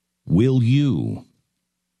 Will you?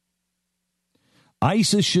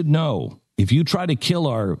 ISIS should know if you try to kill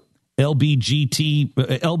our LBGT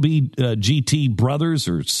brothers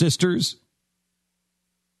or sisters,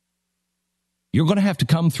 you're going to have to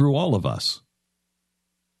come through all of us.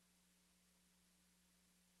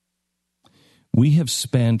 We have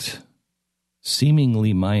spent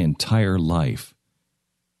seemingly my entire life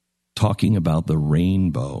talking about the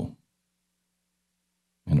rainbow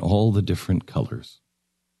and all the different colors.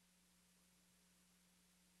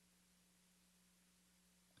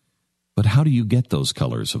 But how do you get those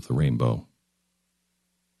colors of the rainbow?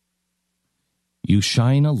 You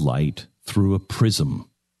shine a light through a prism,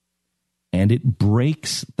 and it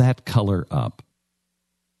breaks that color up.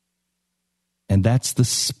 And that's the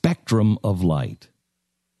spectrum of light.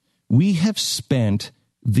 We have spent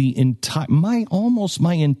almost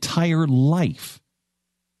my entire life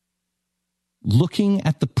looking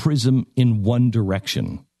at the prism in one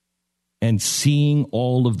direction and seeing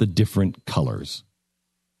all of the different colors.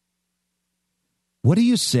 What do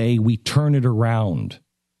you say we turn it around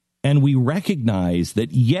and we recognize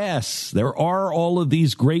that, yes, there are all of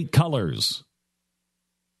these great colors,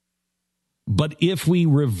 but if we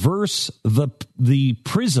reverse the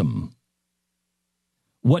prism,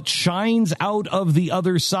 what shines out of the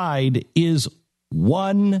other side is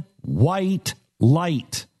one white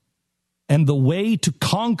light. And the way to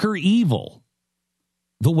conquer evil,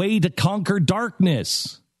 the way to conquer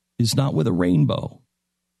darkness, is not with a rainbow,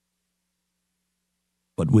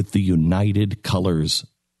 but with the united colors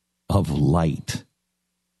of light.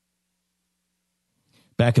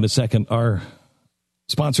 Back in a second, our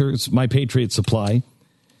sponsor is My Patriot Supply.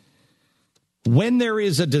 When there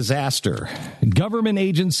is a disaster, government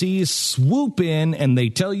agencies swoop in and they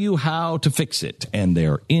tell you how to fix it. And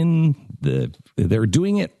they're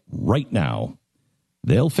doing it right now.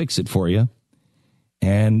 They'll fix it for you.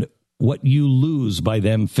 And what you lose by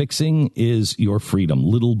them fixing is your freedom.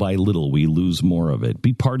 Little by little, we lose more of it.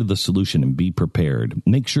 Be part of the solution and be prepared.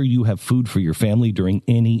 Make sure you have food for your family during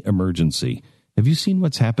any emergency. Have you seen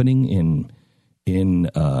what's happening in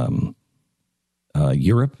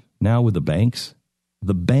Europe now with the banks?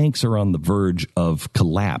 The banks are on the verge of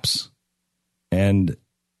collapse. And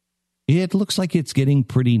it looks like it's getting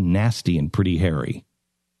pretty nasty and pretty hairy.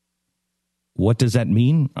 What does that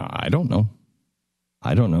mean? I don't know.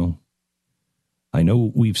 I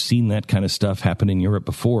know we've seen that kind of stuff happen in Europe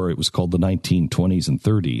before. It was called the 1920s and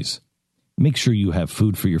 30s. Make sure you have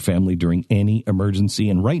food for your family during any emergency.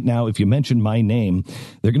 And right now, if you mention my name,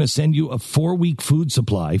 they're going to send you a 4-week food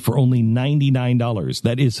supply for only $99.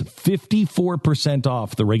 That is 54%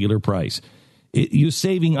 off the regular price. You're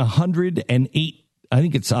saving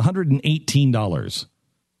 $118.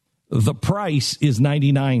 The price is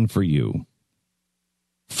 $99 for you.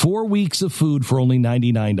 4 weeks of food for only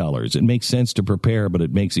 $99. It makes sense to prepare, but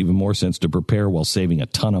it makes even more sense to prepare while saving a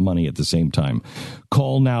ton of money at the same time.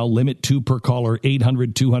 Call now, limit 2 per caller,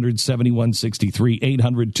 800-200-7163,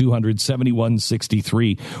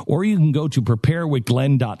 800-200-7163. Or you can go to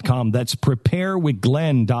preparewithglenn.com. That's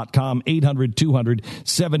preparewithglenn.com,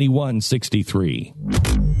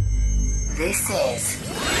 800-200-7163. This is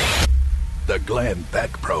the Glenn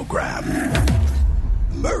Beck Program.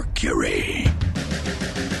 Mercury.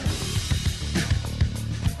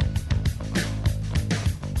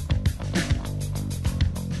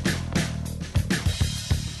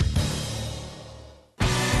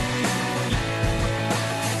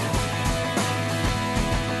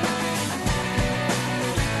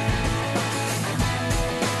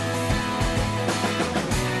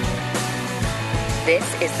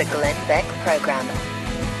 This is the Glenn Beck Program.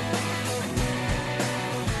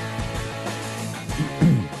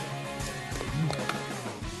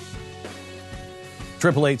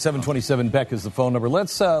 888-727-BECK is the phone number.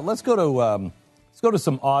 Let's go to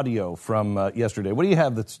some audio from yesterday. What do you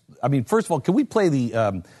have that's, I mean, first of all, can we play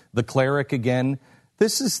the cleric again?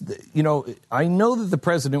 This is, I know that the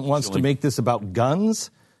president wants to make this about guns,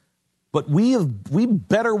 but we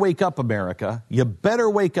better wake up, America. You better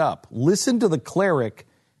wake up. Listen to the cleric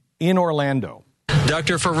in Orlando.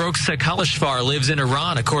 Dr. Farouk Sekhalishfar lives in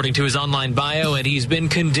Iran, according to his online bio, and he's been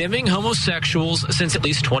condemning homosexuals since at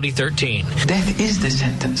least 2013. Death is the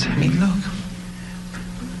sentence. I mean, look,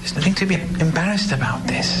 there's nothing to be embarrassed about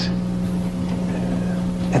this.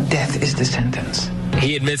 Death is the sentence.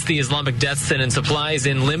 He admits the Islamic death sentence applies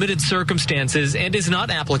in limited circumstances and is not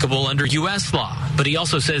applicable under U.S. law. But he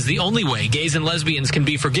also says the only way gays and lesbians can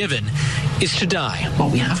be forgiven is to die. Well,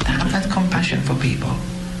 we have to have that compassion for people.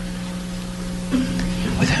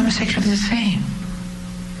 With homosexuals, the same.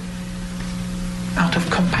 Out of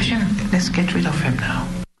compassion, let's get rid of him now.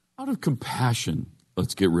 Out of compassion,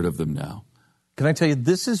 let's get rid of them now. Can I tell you,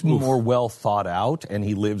 this is more well thought out, and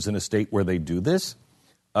he lives in a state where they do this.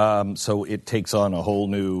 So it takes on a whole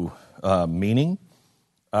new meaning.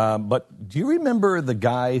 But do you remember the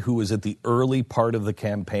guy who was at the early part of the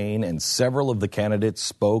campaign and several of the candidates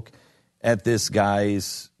spoke at this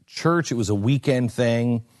guy's church? It was a weekend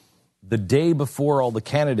thing. The day before all the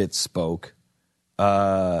candidates spoke,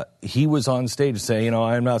 he was on stage saying,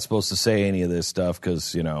 I'm not supposed to say any of this stuff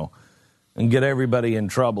because, and get everybody in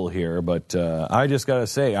trouble here. But I just got to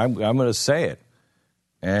say, I'm going to say it.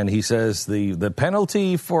 And he says the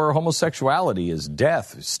penalty for homosexuality is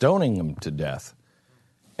death, stoning them to death.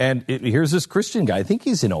 And here's this Christian guy. I think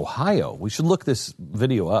he's in Ohio. We should look this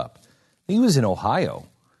video up. He was in Ohio.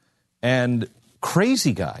 And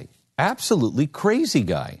crazy guy, absolutely crazy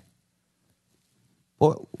guy.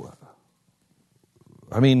 Well,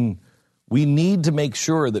 I mean, we need to make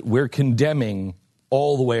sure that we're condemning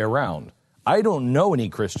all the way around. I don't know any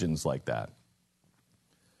Christians like that.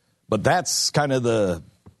 But that's kind of the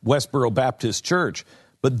Westboro Baptist Church.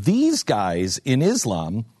 But these guys in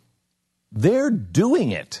Islam, they're doing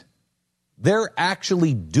it. They're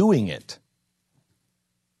actually doing it.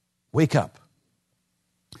 Wake up.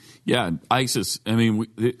 Yeah, ISIS, I mean,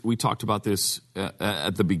 we talked about this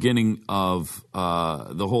at the beginning of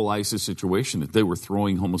the whole ISIS situation, that they were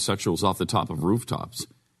throwing homosexuals off the top of rooftops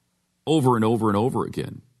over and over and over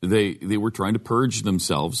again. They were trying to purge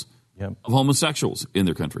themselves of homosexuals in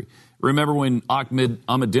their country. Remember when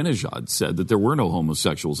Ahmadinejad said that there were no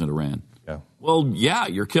homosexuals in Iran? Yeah. Well, yeah,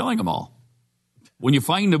 you're killing them all. When you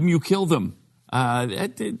find them, you kill them.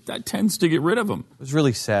 That tends to get rid of them. I was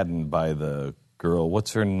really saddened by the girl,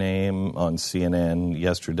 what's her name, on CNN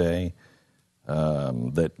yesterday,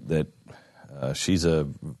 she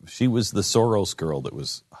was the Soros girl that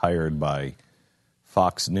was hired by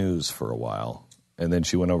Fox News for a while, and then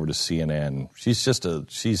she went over to CNN.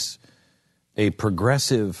 She's a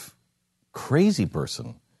progressive, crazy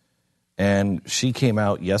person, and she came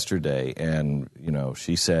out yesterday, and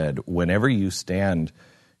she said, whenever you stand,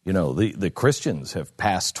 the Christians have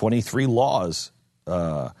passed 23 laws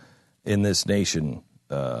in this nation,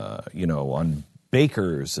 on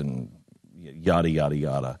bakers and yada, yada,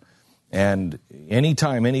 yada. And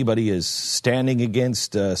anytime anybody is standing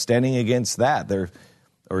against that,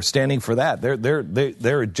 standing for that,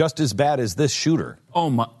 they're just as bad as this shooter. Oh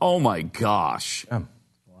my gosh.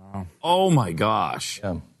 Wow. Oh my gosh.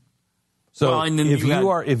 So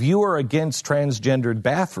if you are against transgendered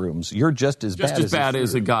bathrooms, you're just as bad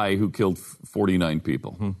as a guy who killed 49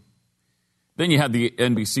 people. Mm-hmm. Then you had the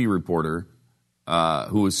NBC reporter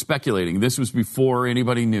who was speculating. This was before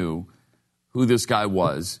anybody knew who this guy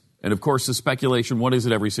was. And, of course, the speculation, what is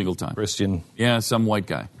it every single time? Christian. Yeah, some white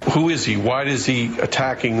guy. Who is he? Why is he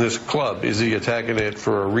attacking this club? Is he attacking it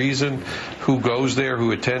for a reason? Who goes there?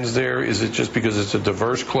 Who attends there? Is it just because it's a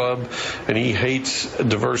diverse club and he hates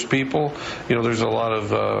diverse people? There's a lot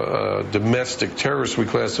of domestic terrorists we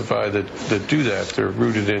classify that do that. They're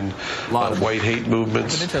rooted in white hate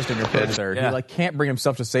movements. It's an interesting approach there. Yeah. He can't bring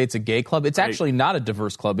himself to say it's a gay club. It's actually not a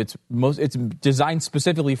diverse club. It's designed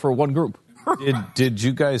specifically for one group. Did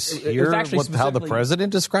you guys hear how the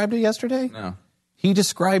president described it yesterday? No. He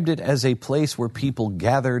described it as a place where people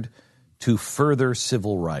gathered to further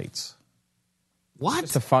civil rights. What?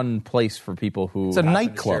 It's a fun place for people who... It's a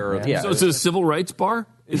nightclub. So it's a civil rights bar?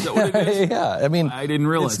 Is that what it is? Yeah. I mean, I didn't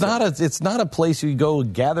realize it's not a place you go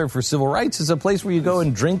gather for civil rights. It's a place where you go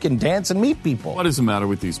and drink and dance and meet people. What is the matter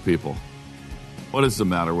with these people? What is the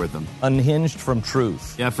matter with them? Unhinged from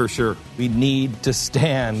truth. Yeah, for sure. We need to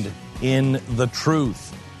stand in the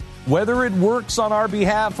truth. Whether it works on our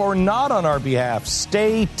behalf or not on our behalf,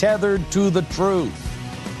 stay tethered to the truth.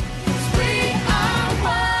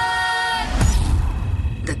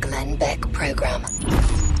 The Glenn Beck Program.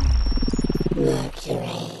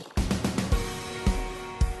 Mercury.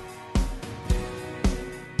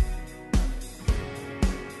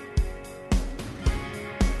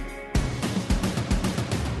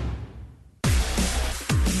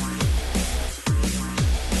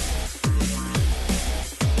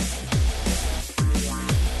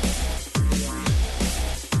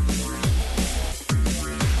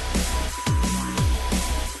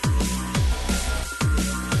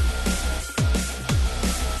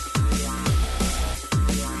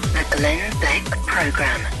 Glenn Beck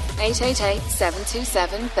Program.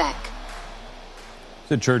 888-727-BECK. I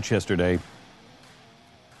was at church yesterday,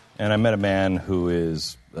 and I met a man who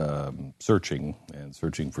is searching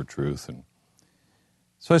for truth. And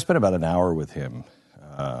so I spent about an hour with him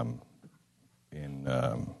in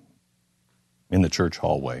the church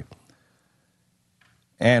hallway.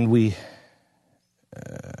 And we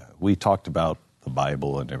talked about the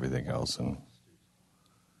Bible and everything else.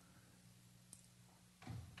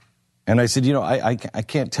 And I said, I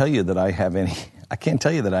can't tell you that I have any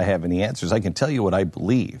answers. I can tell you what I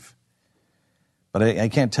believe, but I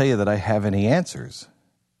can't tell you that I have any answers.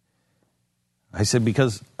 I said,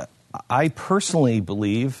 because I personally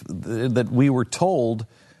believe that we were told,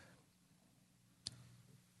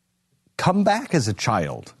 come back as a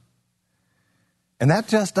child. And that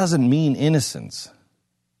just doesn't mean innocence.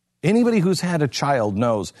 Anybody who's had a child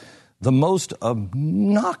knows the most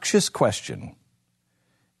obnoxious question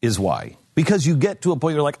is why. Because you get to a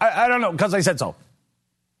point you're like, I don't know, because I said so.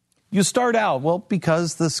 You start out, well,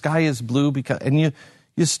 because the sky is blue, and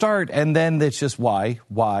you start, and then it's just why,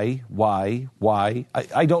 I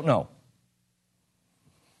don't know.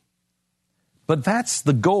 But that's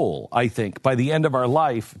the goal, I think, by the end of our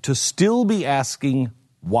life, to still be asking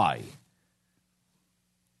why.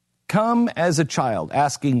 Come as a child,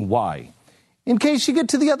 asking why. In case you get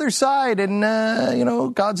to the other side and,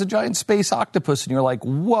 God's a giant space octopus and you're like,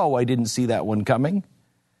 whoa, I didn't see that one coming.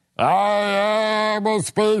 I am a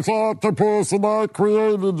space octopus and I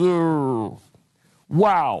created you.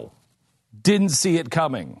 Wow, didn't see it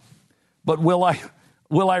coming. But will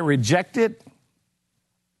I reject it?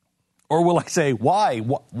 Or will I say, why?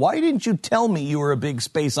 Why didn't you tell me you were a big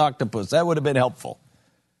space octopus? That would have been helpful.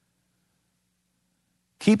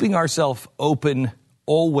 Keeping ourselves open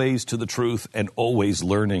always to the truth and always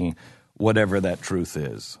learning whatever that truth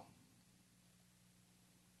is.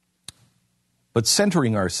 But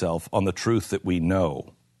centering ourselves on the truth that we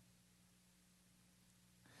know.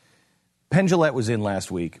 Penn Jillette was in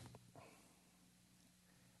last week,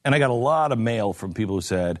 and I got a lot of mail from people who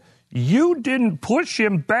said, you didn't push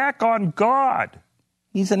him back on God.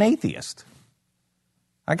 He's an atheist.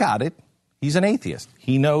 I got it. He's an atheist.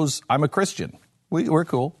 He knows I'm a Christian. We're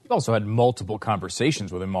cool. You've also had multiple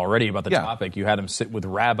conversations with him already about the topic. You had him sit with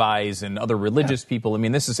rabbis and other religious people. I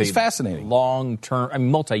mean, this is a fascinating,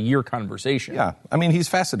 long-term, multi-year conversation. Yeah, I mean, he's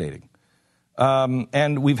fascinating.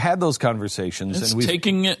 And we've had those conversations. It's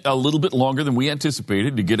taking it a little bit longer than we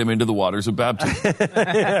anticipated to get him into the waters of baptism.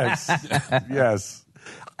 Yes.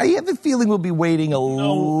 I have a feeling we'll be waiting a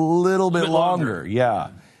little bit longer. Yeah.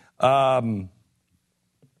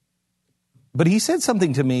 But he said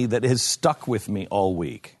something to me that has stuck with me all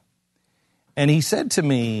week. And he said to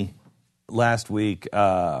me last week,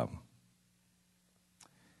 Glenn,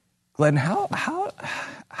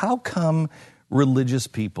 how come religious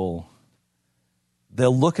people,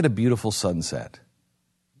 they'll look at a beautiful sunset?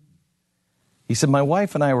 He said, my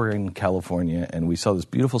wife and I were in California, and we saw this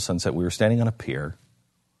beautiful sunset. We were standing on a pier,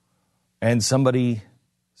 and somebody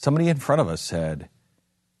in front of us said,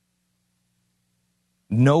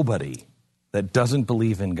 nobody that doesn't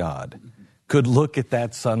believe in God could look at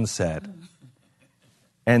that sunset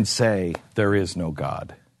and say, there is no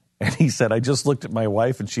God. And he said, I just looked at my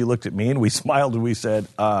wife and she looked at me and we smiled and we said,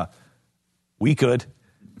 we could.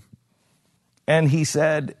 And he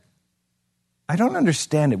said, I don't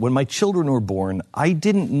understand it. When my children were born, I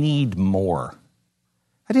didn't need more.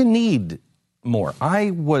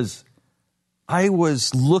 I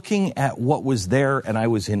was looking at what was there, and I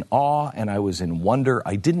was in awe, and I was in wonder.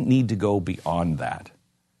 I didn't need to go beyond that.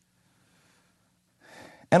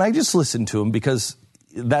 And I just listened to him because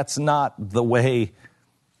that's not the way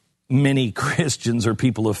many Christians or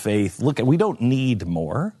people of faith look at. We don't need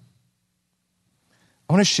more.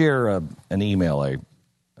 I want to share an email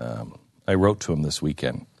I wrote to him this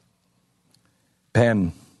weekend.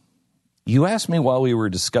 Penn, you asked me while we were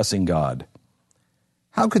discussing God,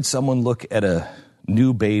 how could someone look at a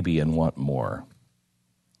new baby and want more.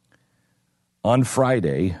 On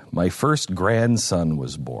Friday, my first grandson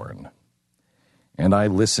was born, and I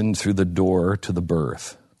listened through the door to the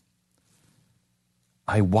birth.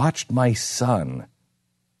 I watched my son,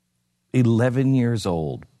 11 years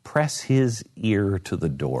old, press his ear to the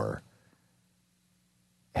door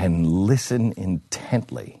and listen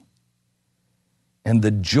intently. And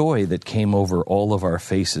the joy that came over all of our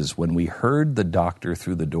faces when we heard the doctor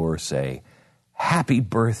through the door say, "Happy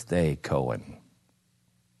birthday, Cohen."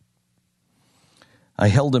 I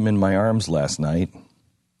held him in my arms last night,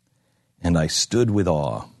 and I stood with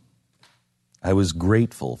awe. I was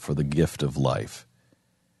grateful for the gift of life,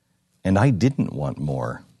 and I didn't want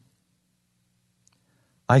more.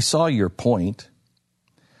 I saw your point.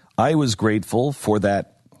 I was grateful for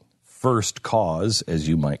that first cause, as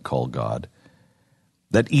you might call God,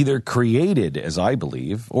 that either created, as I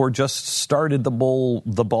believe, or just started the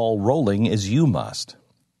ball rolling as you must.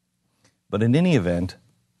 But in any event,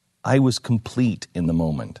 I was complete in the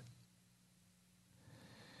moment.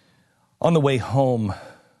 On the way home,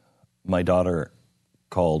 my daughter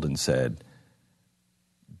called and said,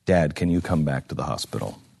 "Dad, can you come back to the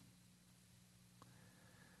hospital?"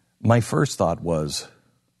 My first thought was,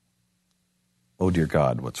 oh dear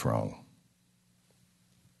God, what's wrong?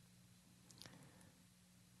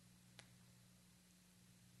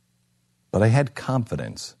 But I had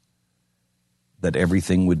confidence that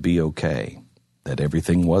everything would be okay, that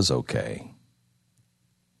everything was okay.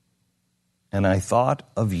 And I thought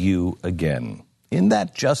of you again, in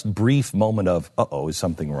that just brief moment of, uh-oh, is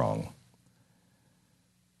something wrong?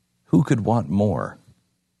 Who could want more?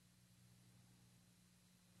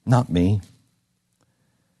 Not me.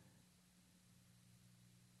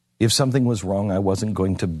 If something was wrong, I wasn't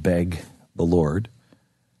going to beg the Lord.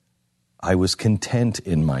 I was content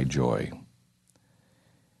in my joy,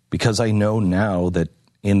 because I know now that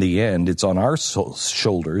in the end, it's on our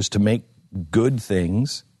shoulders to make good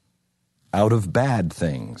things out of bad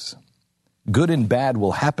things. Good and bad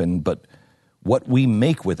will happen, but what we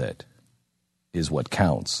make with it is what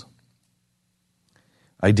counts.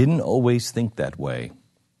 I didn't always think that way.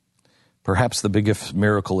 Perhaps the biggest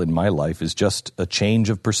miracle in my life is just a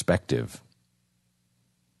change of perspective.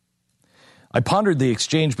 I pondered the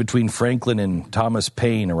exchange between Franklin and Thomas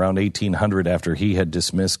Paine around 1800 after he had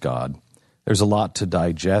dismissed God. There's a lot to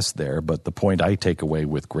digest there, but the point I take away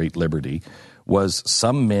with great liberty was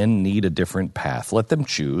some men need a different path. Let them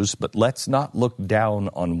choose, but let's not look down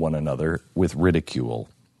on one another with ridicule.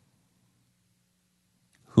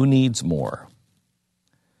 Who needs more?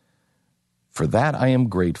 For that I am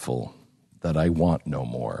grateful that I want no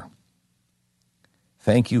more.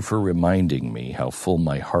 Thank you for reminding me how full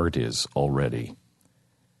my heart is already.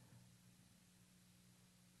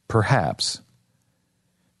 Perhaps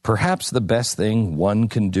the best thing one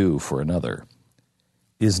can do for another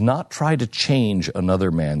is not try to change another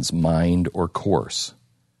man's mind or course,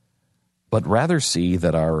 but rather see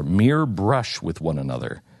that our mere brush with one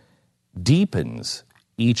another deepens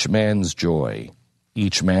each man's joy,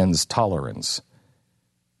 each man's tolerance,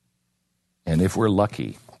 and if we're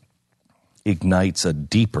lucky, ignites a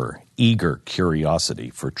deeper, eager curiosity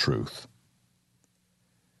for truth.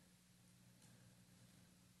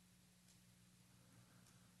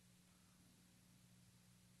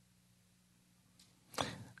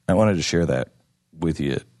 I wanted to share that with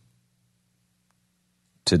you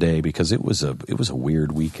today because it was a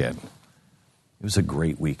weird weekend. It was a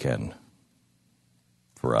great weekend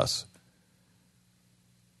for us.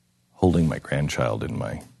 Holding my grandchild in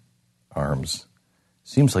my arms.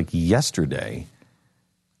 Seems like yesterday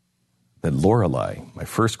that Lorelei, my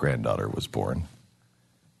first granddaughter, was born.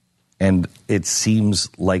 And it seems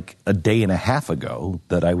like a day and a half ago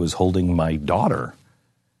that I was holding my daughter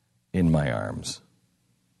in my arms.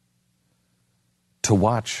 To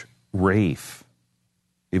watch Rafe.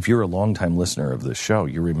 If you're a longtime listener of this show,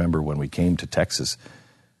 you remember when we came to Texas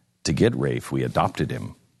to get Rafe, we adopted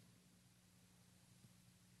him.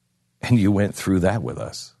 And you went through that with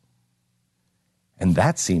us. And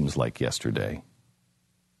that seems like yesterday.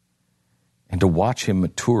 And to watch him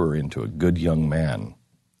mature into a good young man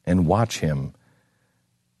and watch him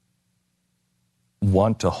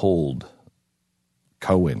want to hold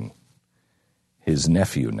Cohen, his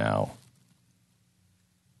nephew now,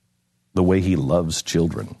 the way he loves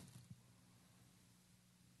children.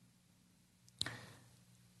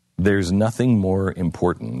 There's nothing more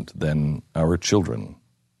important than our children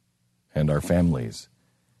and our families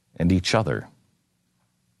and each other.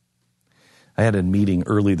 I had a meeting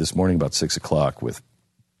early this morning about 6 o'clock with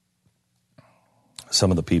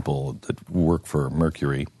some of the people that work for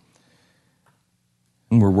Mercury.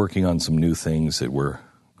 And we're working on some new things that we're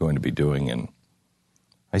going to be doing. And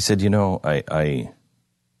I said, I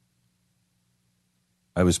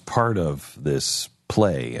was part of this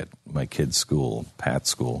play at my kid's school, Pat's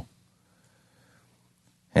school,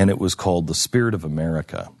 and it was called The Spirit of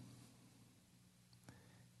America.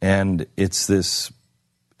 And it's this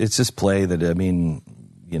play that,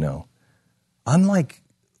 unlike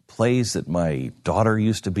plays that my daughter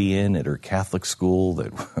used to be in at her Catholic school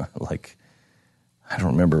that like, I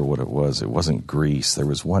don't remember what it was. It wasn't Grease. There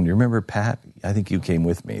was one. You remember, Pat? I think you came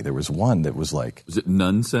with me. There was one that was like... Was it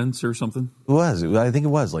Nonsense or something? It was. I think it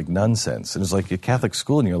was like Nonsense. It was like a Catholic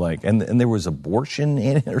school, and you're like... And there was abortion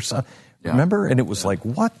in it or something. Yeah. Remember? And it was like,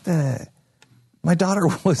 what the... My daughter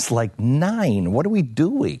was like 9. What are we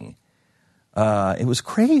doing? It was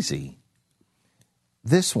crazy.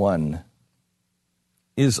 This one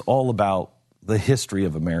is all about the history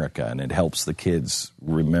of America, and it helps the kids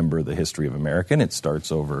remember the history of America. And it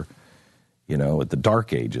starts over, at the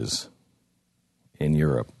Dark Ages in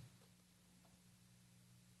Europe.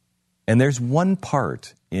 And there's one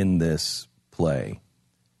part in this play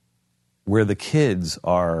where the kids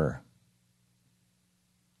are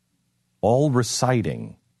all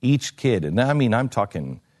reciting, each kid, and I'm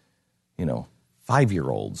talking,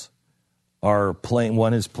 5-year-olds are playing,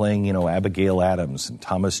 one is playing, Abigail Adams and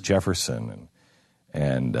Thomas Jefferson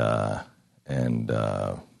and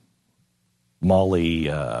Molly,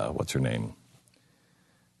 what's her name?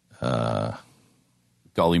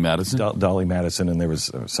 Dolly Madison? Dolly Madison, and there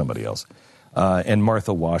was somebody else. And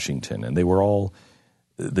Martha Washington. And they were all,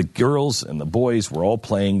 the girls and the boys were all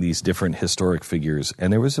playing these different historic figures.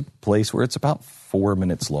 And there was a place where it's about 4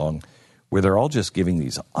 minutes long, where they're all just giving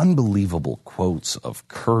these unbelievable quotes of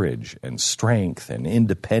courage and strength and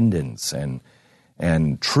independence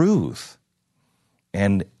and truth.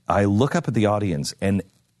 And I look up at the audience, and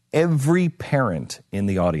every parent in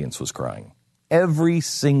the audience was crying. Every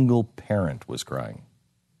single parent was crying.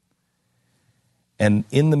 And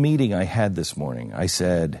in the meeting I had this morning, I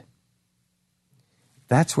said,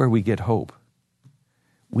 that's where we get hope.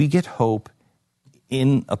 We get hope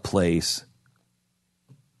in a place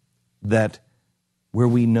where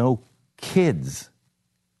we know kids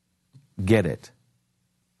get it.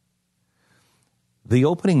 The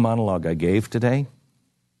opening monologue I gave today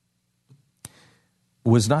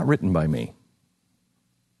was not written by me.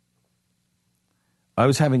 I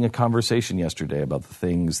was having a conversation yesterday about the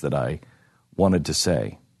things that I wanted to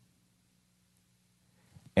say.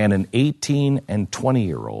 And an 18 and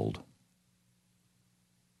 20-year-old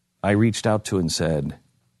I reached out to and said,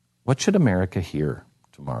 what should America hear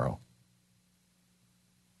tomorrow?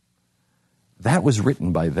 That was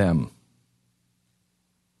written by them,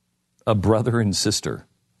 a brother and sister,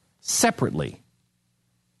 separately.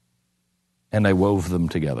 And I wove them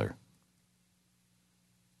together.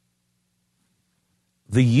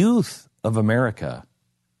 The youth of America,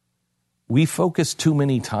 we focus too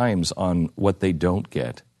many times on what they don't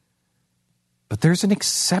get. But there's an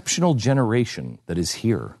exceptional generation that is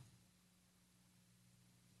here.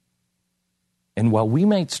 And while we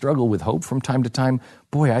might struggle with hope from time to time,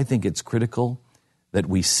 boy, I think it's critical that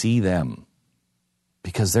we see them,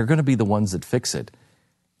 because they're going to be the ones that fix it.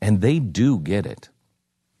 And they do get it.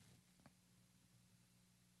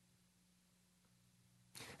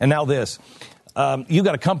 And now this, you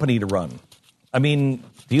got a company to run. I mean,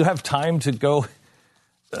 do you have time to go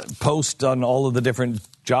post on all of the different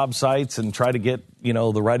job sites and try to get,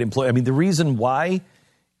 the right employee? I mean, the reason why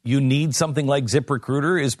you need something like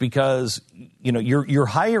ZipRecruiter is because, you're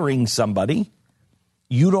hiring somebody.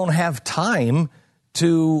 You don't have time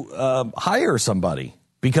to hire somebody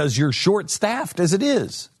because you're short-staffed as it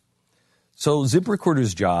is. So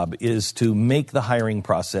ZipRecruiter's job is to make the hiring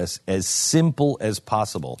process as simple as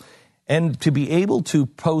possible, and to be able to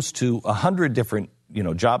post to 100 different,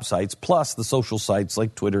 job sites, plus the social sites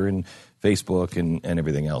like Twitter and Facebook and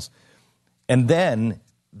everything else. And then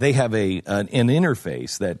they have an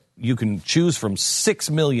interface that you can choose from 6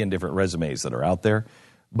 million different resumes that are out there,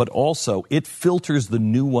 but also it filters the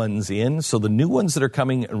new ones in. So the new ones that are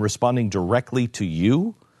coming and responding directly to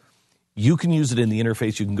you, you can use it in the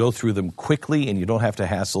interface. You can go through them quickly, and you don't have to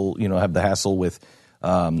have the hassle with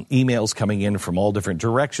emails coming in from all different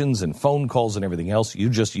directions and phone calls and everything else. You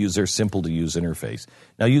just use their simple-to-use interface.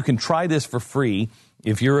 Now, you can try this for free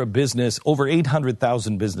if you're a business. Over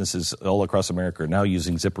 800,000 businesses all across America are now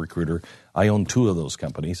using ZipRecruiter. I own 2 of those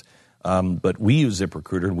companies. But we use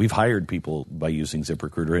ZipRecruiter, and we've hired people by using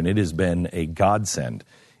ZipRecruiter, and it has been a godsend.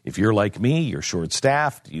 If you're like me, you're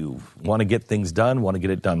short-staffed, you want to get things done, want to get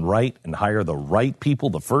it done right, and hire the right people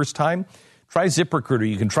the first time, Try ZipRecruiter.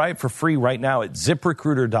 You can try it for free right now at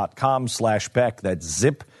ZipRecruiter.com/Beck. That's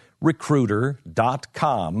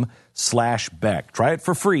ZipRecruiter.com/Beck. Try it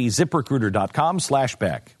for free.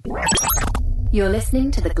 ZipRecruiter.com/Beck. You're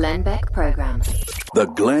listening to the Glenn Beck Program. The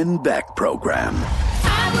Glenn Beck Program.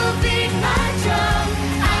 I will beat my drum.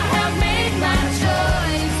 I have made my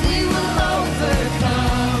choice. We will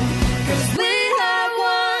overcome. 'Cause we have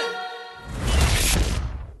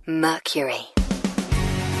won. Mercury.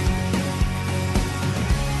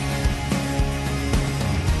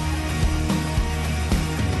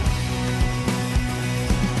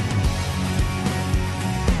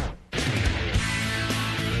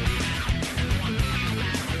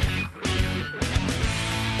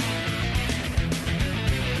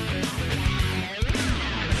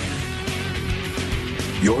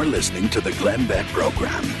 You're listening to the Glenn Beck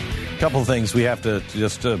Program. A couple of things we have to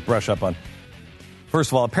just brush up on.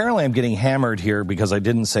 First of all, apparently I'm getting hammered here because I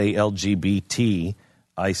didn't say LGBT.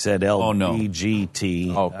 I said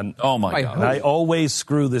LBGT. Oh my God! And I always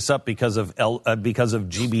screw this up because of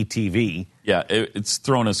GBTV. Yeah, it's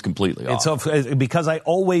thrown us completely off. It's because I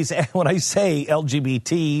always, when I say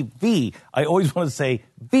LGBTV, I always want to say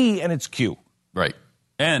V and it's Q. Right.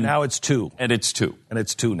 And now it's 2. And it's 2. And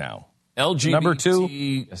it's 2 now. LGBT number 2?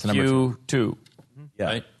 Yes, number 2. Q2. Yeah.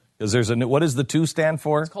 Right? Because there's what does the 2 stand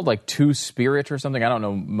for? It's called like Two-Spirit or something. I don't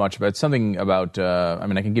know much about it. It's something about, I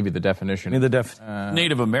can give you the definition.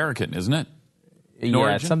 Native American, isn't it?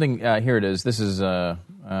 It's something, here it is. This is,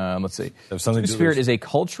 let's see. Two-Spirit is a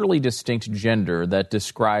culturally distinct gender that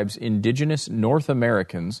describes indigenous North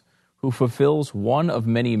Americans who fulfills one of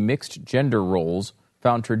many mixed gender roles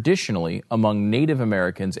found traditionally among Native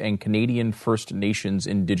Americans and Canadian First Nations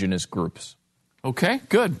indigenous groups. Okay,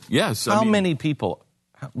 good. Yes. How many people?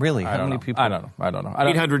 Really? How many people? I don't know.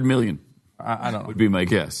 800 million. I don't know. Would be my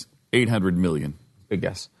guess. 800 million. Good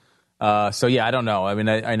guess. So, yeah, I don't know.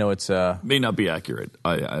 I know it's... May not be accurate.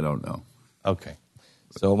 I don't know. Okay.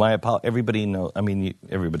 So, everybody knows.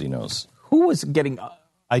 Everybody knows. Who was getting...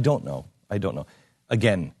 I don't know.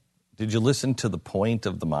 Again, did you listen to the point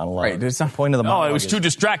of the monologue? Right. The point of the monologue. I was too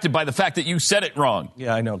distracted by the fact that you said it wrong.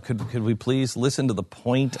 Yeah, I know. Could we please listen to the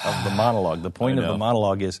point of the monologue? The point of the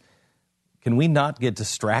monologue is, can we not get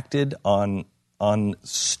distracted on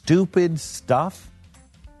stupid stuff?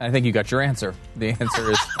 I think you got your answer. The answer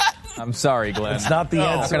is, I'm sorry, Glenn. It's not the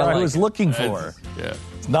answer I was looking for. Yeah.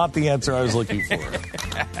 It's not the answer I was looking for.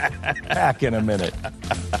 Back in a minute.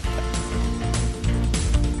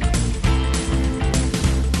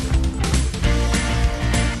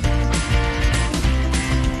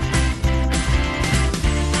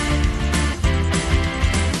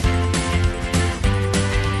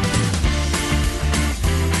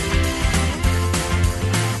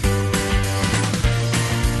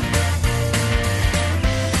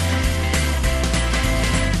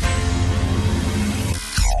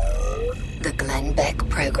 The Glenn Beck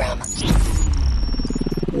Program.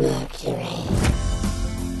 Mercury.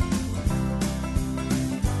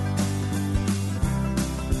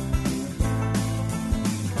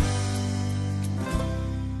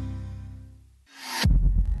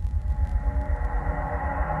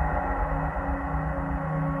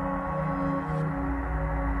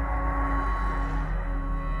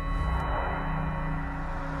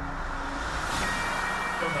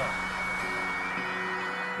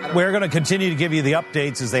 We're going to continue to give you the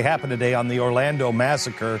updates as they happen today on the Orlando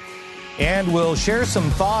massacre. And we'll share some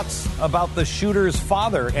thoughts about the shooter's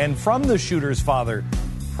father. And from the shooter's father,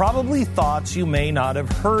 probably thoughts you may not have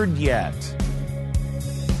heard yet.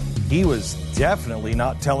 He was definitely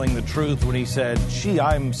not telling the truth when he said, gee,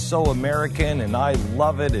 I'm so American and I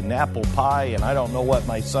love it and apple pie and I don't know what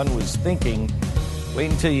my son was thinking.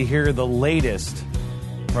 Wait until you hear the latest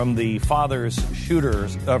from the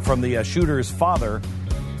shooter's father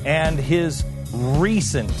and his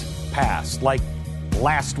recent past, like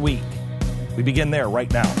last week. We begin there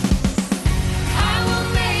right now. I will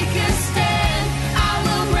make a stand. I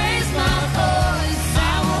will raise my voice.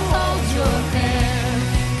 I will hold your hand.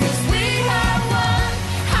 'Cause we have won.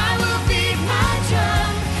 I will beat my drum.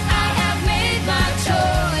 I have made my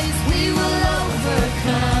choice. We will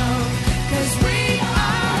overcome. 'Cause we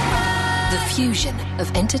are The fusion of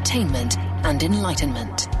entertainment and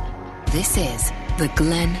enlightenment. This is the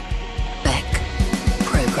Glenn Beck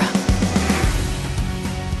Program.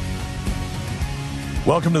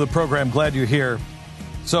 Welcome to the program. Glad you're here.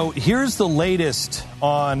 So here's the latest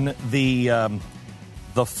on the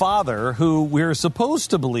father, who we're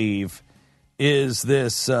supposed to believe is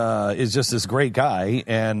just this great guy,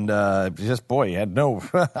 and I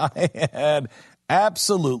had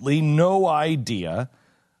absolutely no idea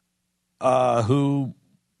who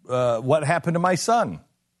what happened to my son?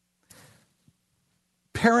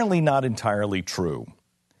 Apparently not entirely true.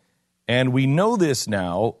 And we know this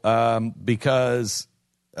now because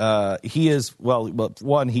he is,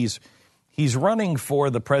 one, he's running for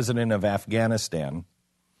the president of Afghanistan,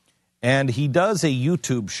 and he does a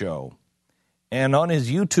YouTube show. And on his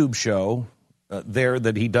YouTube show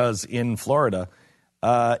that he does in Florida,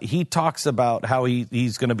 he talks about how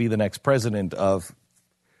he's going to be the next president of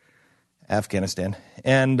Afghanistan.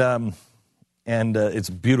 And it's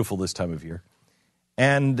beautiful this time of year.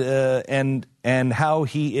 And how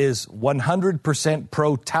he is 100%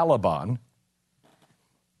 pro-Taliban.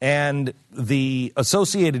 And the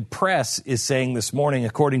Associated Press is saying this morning,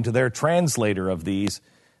 according to their translator of these,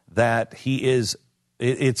 that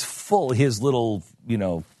it's full, his little,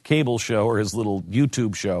 cable show or his little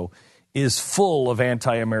YouTube show is full of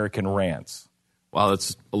anti-American rants. Wow,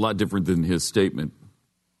 that's a lot different than his statement.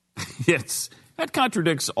 That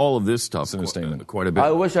contradicts all of this stuff in his statement quite a bit.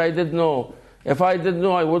 I wish I did know. If I did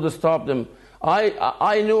know, I would have stopped him.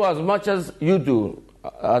 I knew as much as you do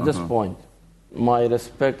at this point. My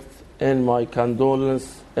respect and my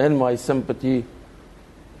condolence and my sympathy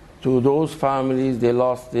to those families, they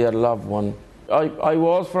lost their loved one. I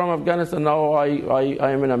was from Afghanistan, now I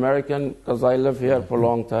am an American because I live here for a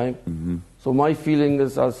long time. Mm-hmm. So my feeling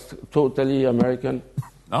is as totally American.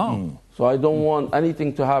 So I don't want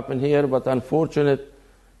anything to happen here, but unfortunate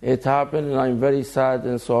it happened, and I'm very sad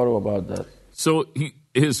and sorrow about that. So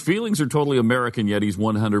his feelings are totally American, yet he's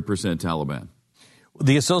 100% Taliban.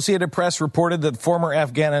 The Associated Press reported that former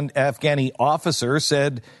Afghani officer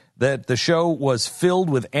said that the show was filled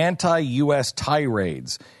with anti-U.S.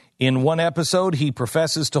 tirades. In one episode, he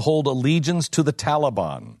professes to hold allegiance to the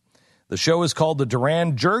Taliban. The show is called The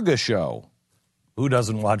Duran Jirga Show. Who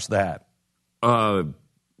doesn't watch that? Well,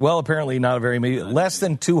 apparently not a very many. Less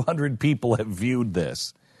than 200 people have viewed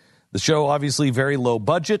this. The show, obviously very low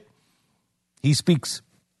budget. He speaks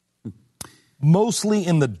mostly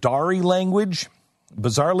in the Dari language.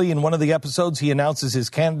 Bizarrely, in one of the episodes, he announces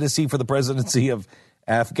his candidacy for the presidency of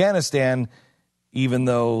Afghanistan, even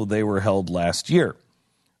though they were held last year.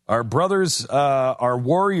 Our brothers, our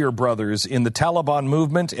warrior brothers in the Taliban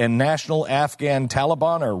movement and National Afghan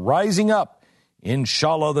Taliban are rising up.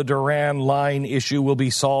 Inshallah, the Duran line issue will be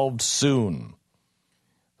solved soon.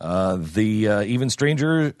 Even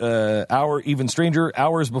stranger,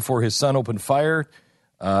 hours before his son opened fire,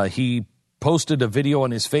 he posted a video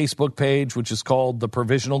on his Facebook page, which is called The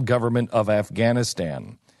Provisional Government of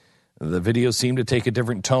Afghanistan. The video seemed to take a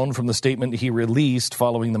different tone from the statement he released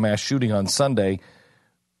following the mass shooting on Sunday.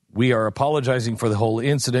 We are apologizing for the whole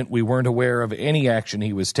incident. We weren't aware of any action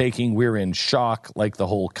he was taking. We're in shock like the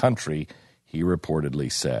whole country, he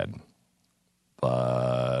reportedly said.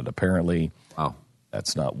 But apparently,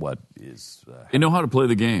 that's not what is... They know how to play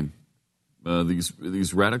the game.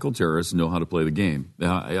 These radical terrorists know how to play the game.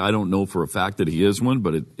 I don't know for a fact that he is one,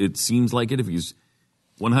 but it seems like it if he's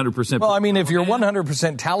 100%. Well, I mean, if you're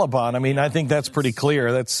 100% Taliban, I mean, I think that's pretty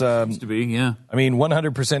clear. That's seems to be, yeah. I mean,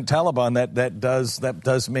 100% Taliban, that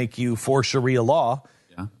does make you for Sharia law,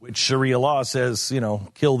 which Sharia law says,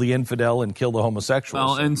 kill the infidel and kill the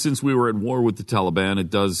homosexuals. Well, and since we were at war with the Taliban, it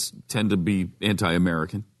does tend to be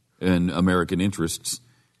anti-American and American interests.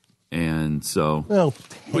 And so... Well,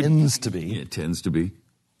 tends to be. It tends to be.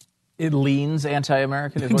 It leans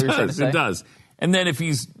anti-American, is what you're trying to say? It does. And then if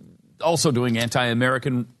he's also doing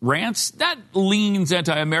anti-American rants, that leans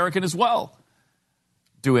anti-American as well.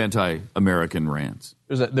 Do anti-American rants.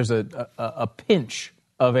 There's a pinch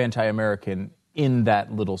of anti-American in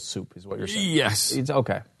that little soup, is what you're saying. Yes. It's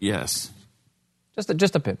okay. Yes.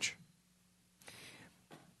 Just a pinch.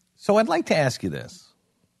 So I'd like to ask you this.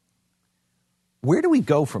 Where do we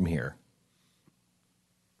go from here?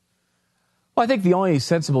 Well, I think the only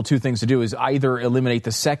sensible two things to do is either eliminate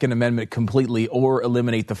the Second Amendment completely or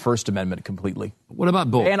eliminate the First Amendment completely. What about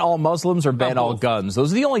both? Ban all Muslims or ban all guns.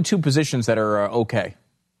 Those are the only two positions that are okay.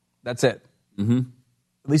 That's it. Mm-hmm.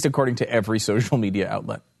 At least according to every social media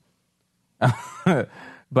outlet.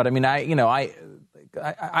 But I mean, I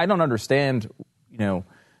don't understand,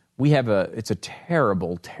 it's a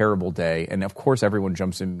terrible, terrible day. And of course, everyone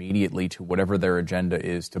jumps immediately to whatever their agenda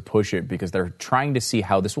is to push it because they're trying to see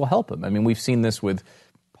how this will help them. I mean, we've seen this with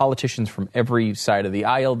politicians from every side of the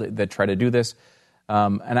aisle that try to do this.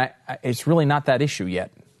 And it's really not that issue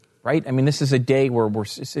yet, right? I mean, this is a day where we're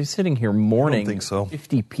sitting here mourning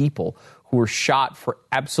 50 people who were shot for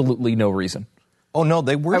absolutely no reason. Oh, no,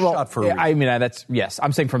 they were shot for a reason. I mean, that's, yes,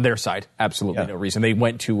 I'm saying from their side, absolutely no reason. They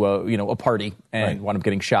went to, a party and wound up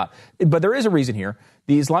getting shot. But there is a reason here.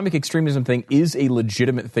 The Islamic extremism thing is a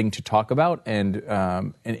legitimate thing to talk about, and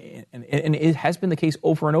it has been the case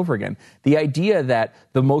over and over again. The idea that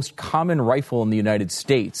the most common rifle in the United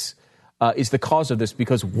States is the cause of this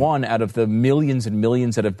because one out of the millions and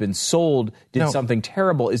millions that have been sold did something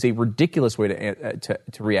terrible is a ridiculous way to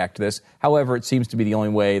react to this. However, it seems to be the only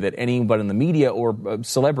way that anybody in the media or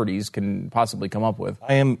celebrities can possibly come up with.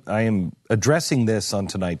 I am addressing this on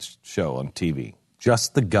tonight's show on TV,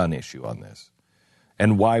 just the gun issue on this,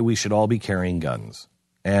 and why we should all be carrying guns.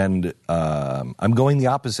 And I'm going the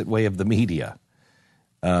opposite way of the media,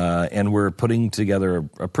 and we're putting together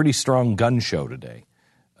a pretty strong gun show today.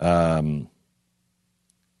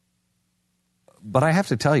 But I have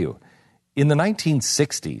to tell you, in the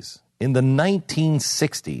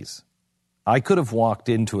 1960s, I could have walked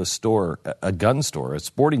into a store, a gun store, a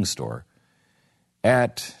sporting store,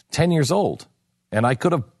 at 10 years old, and I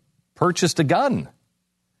could have purchased a gun.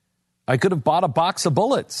 I could have bought a box of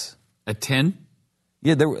bullets. At 10?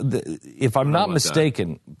 Yeah, if I'm not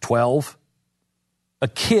mistaken, 12. A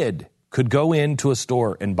kid could go into a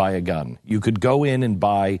store and buy a gun. You could go in and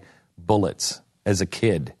buy bullets as a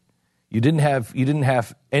kid. You didn't have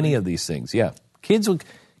any of these things. Yeah, kids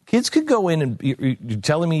could go in and you're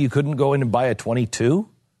telling me you couldn't go in and buy a .22?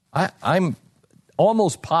 I'm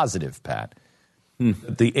almost positive, Pat,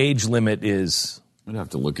 that the age limit is. I'd have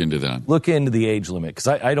to look into that. Look into the age limit because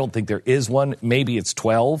I don't think there is one. Maybe it's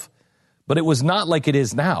 12, but it was not like it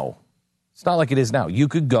is now. It's not like it is now. You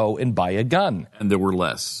could go and buy a gun. And there were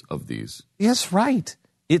less of these. Yes, right.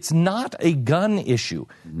 It's not a gun issue.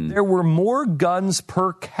 Mm-hmm. There were more guns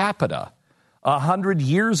per capita 100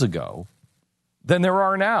 years ago than there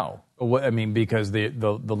are now. Well, I mean, because the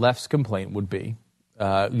left's complaint would be,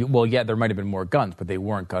 there might have been more guns, but they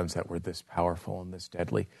weren't guns that were this powerful and this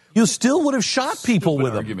deadly. You still would have shot people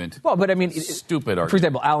with argument. them. Well, but I mean, stupid argument. For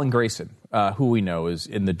example, Alan Grayson, who we know is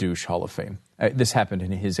in the douche Hall of Fame. This happened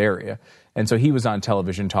in his area. And so he was on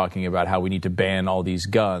television talking about how we need to ban all these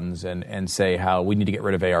guns and say how we need to get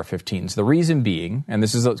rid of AR-15s. The reason being, and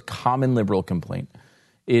this is a common liberal complaint,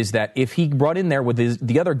 is that if he brought in there with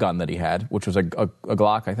the other gun that he had, which was a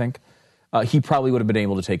Glock, I think, he probably would have been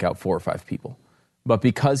able to take out 4 or 5 people. But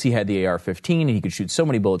because he had the AR-15 and he could shoot so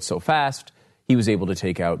many bullets so fast, he was able to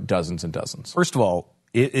take out dozens and dozens. First of all,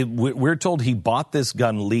 we're told he bought this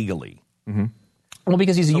gun legally. Mm-hmm. Well,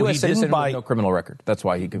 because he's a U.S. citizen with no criminal record. That's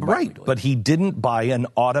why he could buy it legally. But he didn't buy an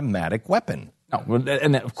automatic weapon. No,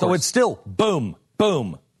 and of course. So it's still boom,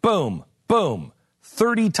 boom, boom, boom.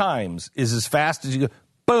 30 times is as fast as you go.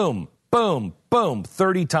 Boom, boom, boom,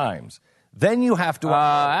 30 times. Then you have to...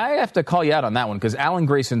 I have to call you out on that one because Alan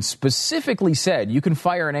Grayson specifically said you can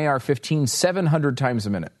fire an AR-15 700 times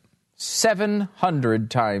a minute.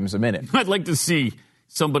 700 times a minute. I'd like to see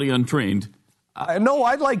somebody untrained... No,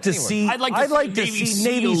 I'd like to see. I'd like to see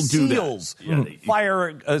Navy SEALs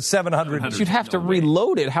fire 700. But you'd have to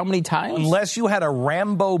reload it. How many times? Unless you had a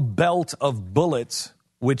Rambo belt of bullets,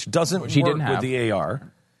 which doesn't work with the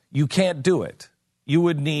AR, you can't do it. You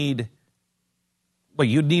would need. Well,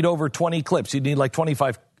 you'd need over 20 clips. You'd need like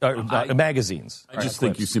 25 magazines. I just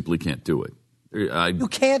think you simply can't do it. You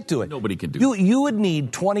can't do it. Nobody can do it. You would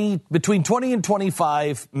need between 20 and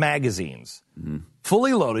 25 magazines. Mm-hmm.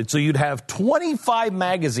 Fully loaded, so you'd have 25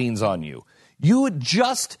 magazines on you. You would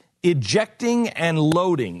just ejecting and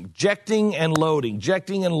loading, ejecting and loading,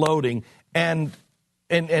 ejecting and loading, and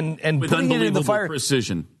with putting it in the fire.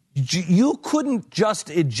 Precision. You couldn't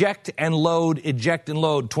just eject and load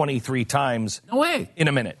 23 times. No way. In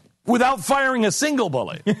a minute. Without firing a single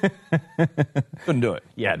bullet. Couldn't do it.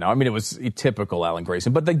 Yeah, no, I mean, it was typical Alan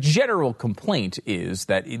Grayson. But the general complaint is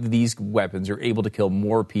that these weapons are able to kill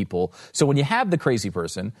more people. So when you have the crazy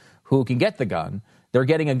person who can get the gun, they're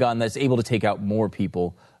getting a gun that's able to take out more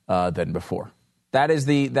people than before. That's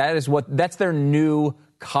their new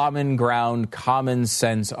common ground, common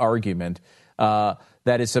sense argument.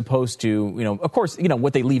 That is supposed to, of course,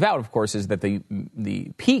 what they leave out, of course, is that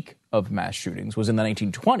the peak of mass shootings was in the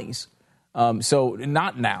 1920s. So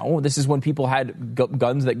not now. This is when people had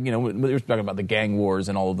guns that, they were talking about the gang wars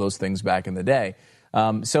and all of those things back in the day.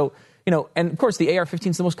 And of course, the AR-15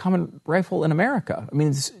 is the most common rifle in America. I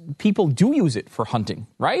mean, people do use it for hunting,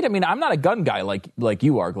 right? I mean, I'm not a gun guy like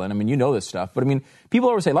you are, Glenn. I mean, you know this stuff. But I mean, people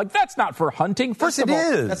always say, that's not for hunting. First of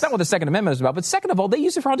all, that's not what the Second Amendment is about. But second of all, they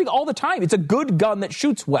use it for hunting all the time. It's a good gun that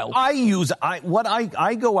shoots well.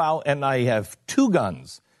 I go out and I have 2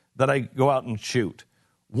 guns that I go out and shoot.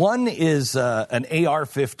 One is an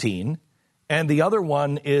AR-15, and the other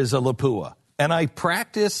one is a Lapua. And I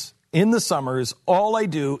practice in the summers, all I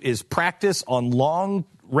do is practice on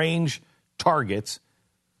long-range targets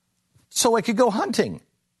so I could go hunting.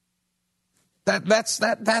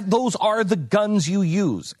 Those are the guns you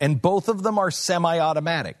use, and both of them are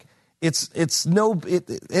semi-automatic. They're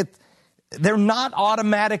not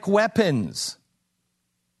automatic weapons.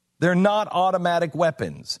 They're not automatic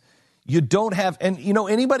weapons. You don't have, and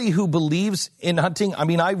anybody who believes in hunting, I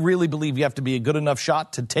mean, I really believe you have to be a good enough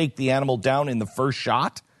shot to take the animal down in the first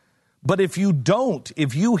shot. But if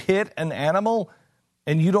you hit an animal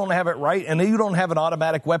and you don't have it right, and you don't have an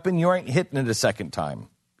automatic weapon, you ain't hitting it a second time.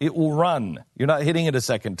 It will run. You're not hitting it a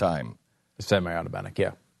second time. A semi-automatic,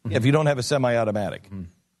 yeah. If you don't have a semi-automatic.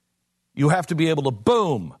 You have to be able to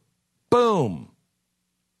boom, boom.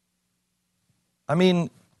 I mean,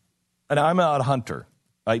 and I'm not a hunter.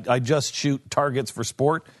 I just shoot targets for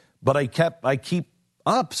sport, but I keep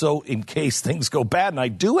up, so in case things go bad and I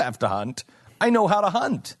do have to hunt, I know how to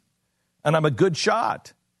hunt, and I'm a good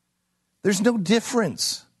shot. There's no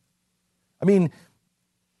difference. I mean,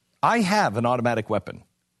 I have an automatic weapon.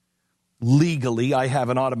 Legally, I have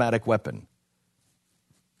an automatic weapon.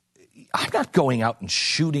 I'm not going out and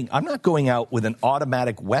shooting. I'm not going out with an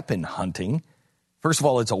automatic weapon hunting. First of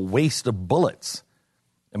all, it's a waste of bullets.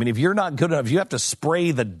 I mean, if you're not good enough, you have to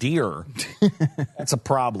spray the deer. That's a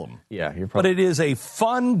problem. Yeah, you're probably. But it is a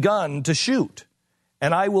fun gun to shoot.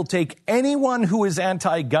 And I will take anyone who is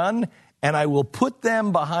anti-gun and I will put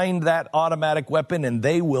them behind that automatic weapon and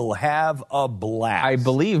they will have a blast. I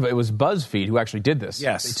believe it was BuzzFeed who actually did this.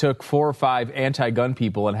 Yes. They took 4 or 5 anti-gun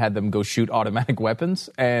people and had them go shoot automatic weapons,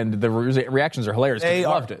 and the reactions are hilarious. They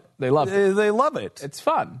loved it. They loved it. They love it. It's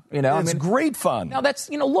fun. It's great fun. Now that's,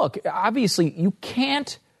 look, obviously you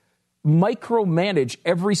can't micromanage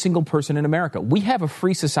every single person in America. We have a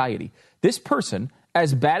free society. This person,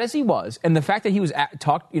 as bad as he was, and the fact that he was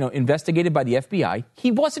investigated by the FBI, he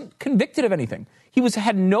wasn't convicted of anything. He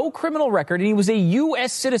had no criminal record, and he was a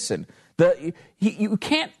U.S. citizen. You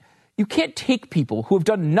can't take people who have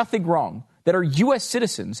done nothing wrong, that are U.S.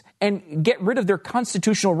 citizens, and get rid of their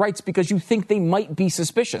constitutional rights because you think they might be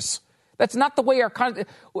suspicious. That's not the way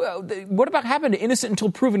what about happened to innocent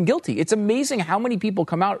until proven guilty? It's amazing how many people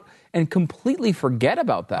come out and completely forget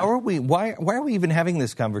about that. Why are we even having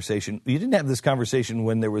this conversation? You didn't have this conversation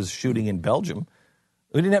when there was shooting in Belgium.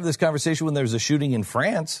 We didn't have this conversation when there was a shooting in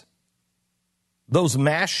France. Those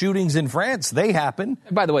mass shootings in France, they happen.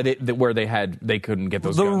 By the way, they couldn't get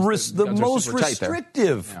those guns. The most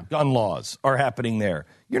restrictive gun laws are happening there.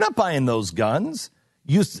 You're not buying those guns.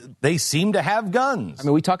 They seem to have guns. I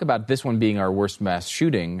mean, we talk about this one being our worst mass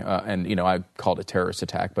shooting, and I called it terrorist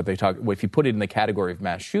attack, but if you put it in the category of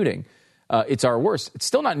mass shooting, it's our worst. It's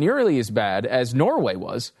still not nearly as bad as Norway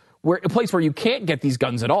was, a place where you can't get these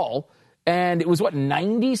guns at all. And it was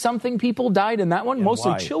 90-something people died in that one, and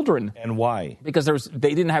mostly why? Children. And why? Because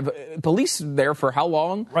they didn't have police there for how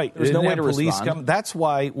long? Right. There was no way to respond. That's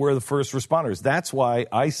why we're the first responders. That's why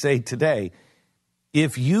I say today,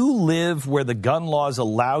 if you live where the gun laws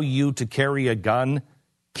allow you to carry a gun,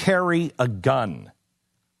 carry a gun.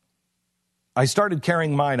 I started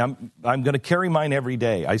carrying mine. I'm going to carry mine every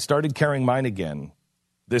day. I started carrying mine again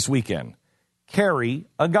this weekend. Carry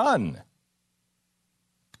a gun.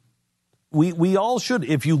 We all should.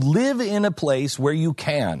 If you live in a place where you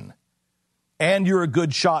can, and you're a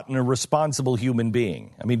good shot and a responsible human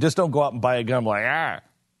being. I mean, just don't go out and buy a gun like,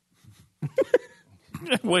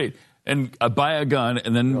 Wait. And buy a gun,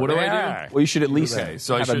 and then what do I do? Well, you should at least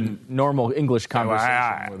so have a normal English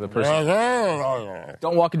conversation with a person.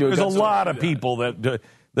 Don't walk into a gun store. There's a lot of people that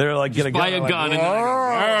they're like, just buy a gun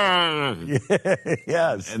and then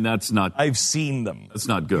yes. And that's not... I've seen them. That's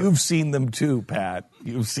not good. You've seen them too, Pat.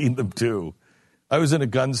 You've seen them too. I was in a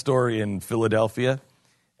gun store in Philadelphia,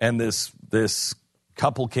 and this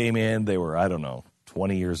couple came in. They were,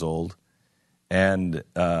 20 years old. And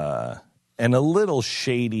a little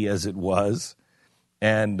shady as it was.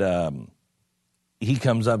 And he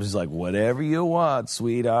comes up, he's like, whatever you want,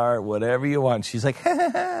 sweetheart, whatever you want. She's like,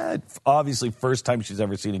 obviously first time she's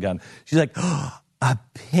ever seen a gun. She's like, oh, a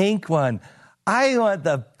pink one. I want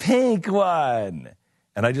the pink one.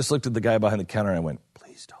 And I just looked at the guy behind the counter and I went,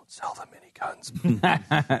 please don't sell them any guns.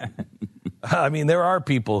 I mean, there are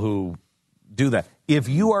people who do that. If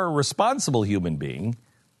you are a responsible human being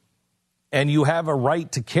and you have a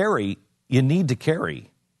right to carry, you need to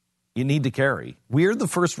carry. You need to carry. We're the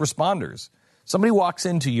first responders. Somebody walks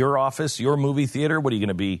into your office, your movie theater, what are you going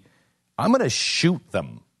to be? I'm going to shoot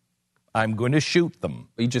them. I'm going to shoot them.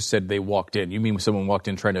 You just said they walked in. You mean someone walked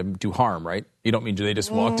in trying to do harm, right? You don't mean they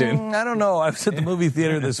just walked in? I don't know. I was at the movie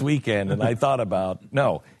theater this weekend, and I thought about,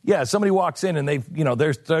 no. Yeah, somebody walks in, and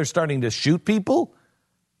they're starting to shoot people.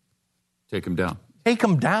 Take him down. Take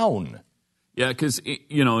him down. Yeah, because,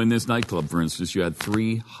 in this nightclub, for instance, you had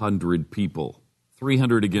 300 people.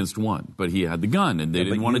 300 against one, but he had the gun, and they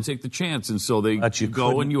didn't want to take the chance, and so they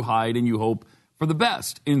go and you hide and you hope for the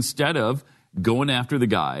best instead of going after the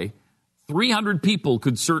guy. 300 people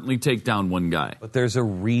could certainly take down one guy. But there's a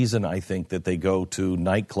reason, I think, that they go to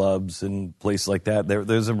nightclubs and places like that.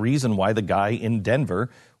 There's a reason why the guy in Denver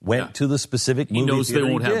went to the specific movie theater. He knows they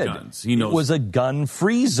won't have guns. He knows it was a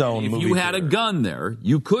gun-free zone movie If you had a gun there,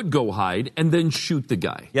 you could go hide and then shoot the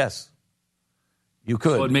guy. Yes. You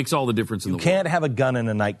could. So it makes all the difference in the world. You can't have a gun in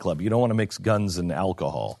a nightclub. You don't want to mix guns and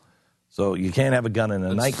alcohol. So you can't have a gun in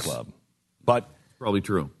a nightclub. But probably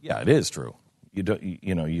true. Yeah, it is true.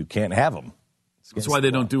 You can't have them. That's why they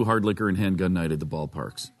don't do hard liquor and handgun night at the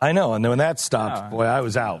ballparks. I know, and when that stopped, boy, I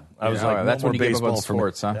was out. I was like, that's no when more you gave up on baseball for me.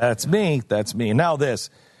 sports, huh? That's me. That's me. Now this.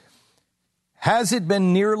 Has it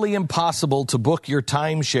been nearly impossible to book your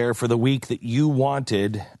timeshare for the week that you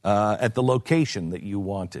wanted at the location that you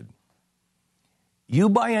wanted? You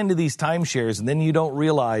buy into these timeshares and then you don't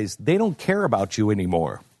realize they don't care about you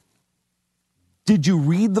anymore. Did you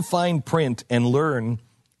read the fine print and learn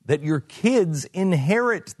that your kids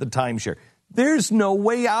inherit the timeshare? There's no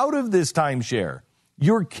way out of this timeshare.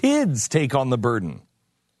 Your kids take on the burden.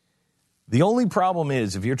 The only problem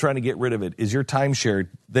is, if you're trying to get rid of it, is your timeshare,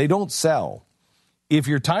 they don't sell. If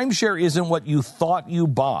your timeshare isn't what you thought you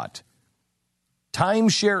bought,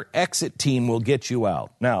 Timeshare Exit Team will get you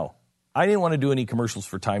out. Now, I didn't want to do any commercials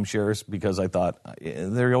for timeshares because I thought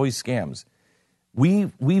they're always scams. We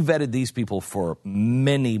vetted these people for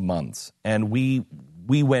many months, and we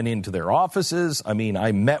went into their offices. I mean,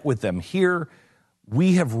 I met with them here.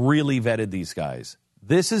 We have really vetted these guys.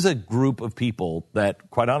 This is a group of people that,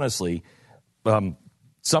 quite honestly,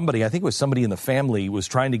 somebody, I think it was somebody in the family, was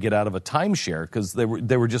trying to get out of a timeshare because they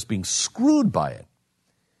were just being screwed by it.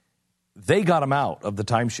 They got them out of the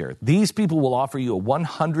timeshare. These people will offer you a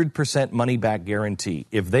 100% money-back guarantee.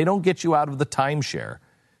 If they don't get you out of the timeshare,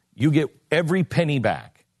 you get every penny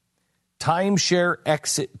back.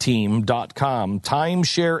 TimeshareExitTeam.com.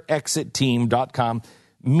 TimeshareExitTeam.com.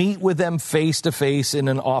 Meet with them face-to-face in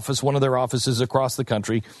an office, one of their offices across the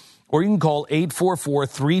country, or you can call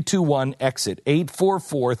 844-321-EXIT.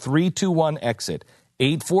 844-321-EXIT.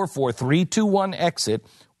 844-321-EXIT.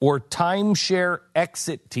 Or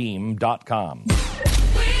TimeshareExitTeam.com.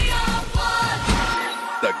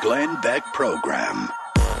 The Glenn Beck Program.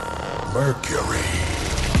 Mercury.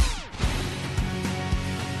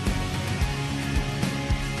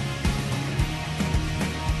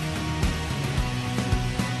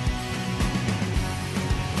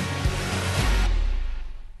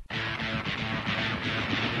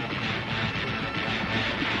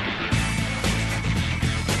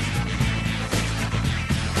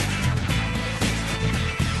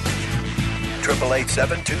 Triple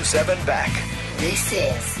 727 back. This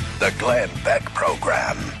is The Glenn Beck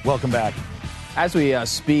Program. Welcome back. As we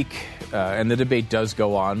speak, and the debate does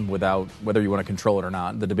go on without whether you want to control it or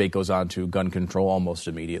not, the debate goes on to gun control almost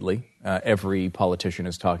immediately. Every politician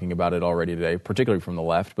is talking about it already today, particularly from the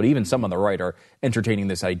left, but even some on the right are entertaining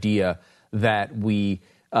this idea that we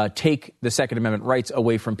take the Second Amendment rights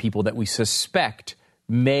away from people that we suspect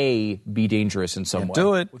may be dangerous in some way.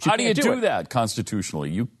 Do it. How do you do that constitutionally?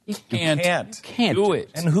 You can't do it.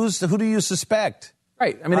 And who do you suspect?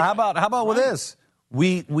 Right. I mean, how about with this?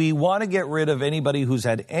 We want to get rid of anybody who's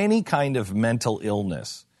had any kind of mental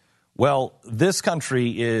illness. Well, this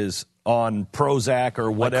country is on Prozac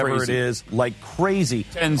or whatever it is, like crazy.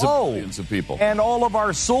 Tens of millions of people. And all of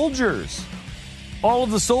our soldiers. All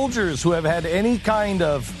of the soldiers who have had any kind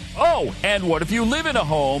of... Oh, and what if you live in a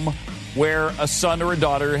home where a son or a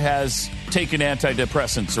daughter has taken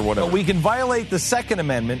antidepressants or whatever? So we can violate the Second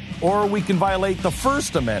Amendment, or we can violate the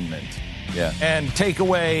First Amendment. Yeah. And take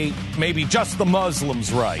away maybe just the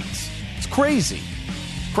Muslims' rights. It's crazy.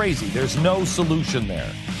 Crazy. There's no solution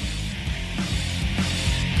there.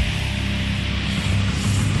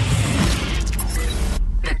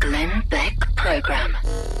 the Glenn Beck Program.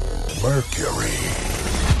 Mercury.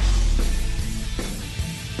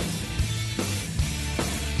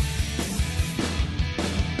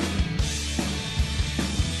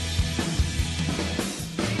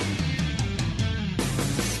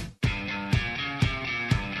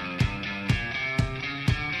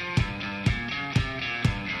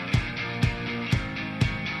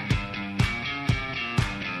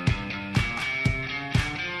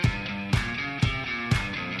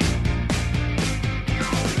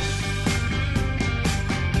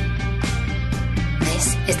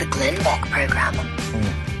 Is the Glenn Beck Program.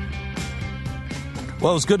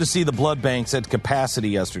 Well, it was good to see the blood banks at capacity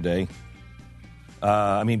yesterday.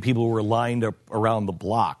 I mean, people were lined up around the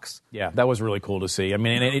blocks. Yeah, that was really cool to see. I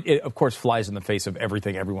mean, and it of course flies in the face of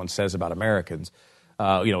everything everyone says about Americans.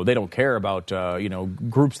 They don't care about,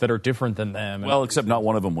 groups that are different than them. Well, except not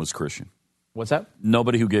one of them was Christian. What's that?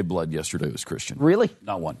 Nobody who gave blood yesterday was Christian. Really?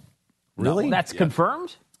 Not one. Really? That's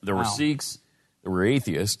confirmed? There were Sikhs. There were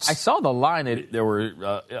atheists. I saw the line. There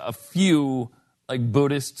were a few, like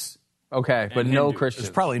Buddhists. Okay, but no Christians.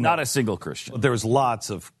 There's probably not a single Christian. There was lots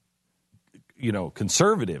of,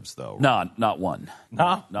 conservatives, though. No, not one.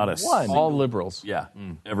 Not a one. single. All liberals. Yeah,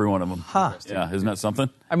 every one of them. Huh. Yeah, isn't that something?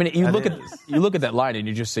 I mean, you look at that line and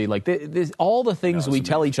you just see like all the things we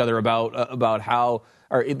tell each other about how,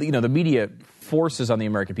 the media forces on the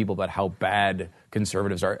American people about how bad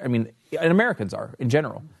conservatives are. I mean, and Americans are in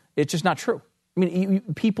general. It's just not true. I mean,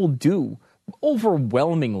 people do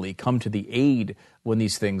overwhelmingly come to the aid when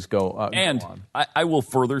these things go on. I will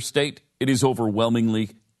further state it is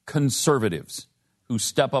overwhelmingly conservatives who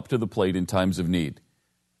step up to the plate in times of need.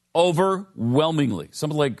 Overwhelmingly.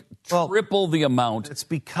 Something like triple the amount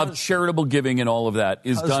of charitable giving and all of that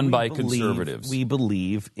is done by conservatives. We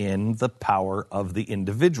believe in the power of the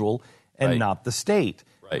individual and not the state.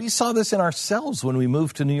 Right. We saw this in ourselves when we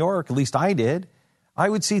moved to New York. At least I did. I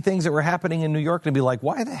would see things that were happening in New York and be like,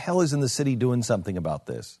 why the hell isn't the city doing something about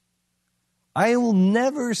this? I will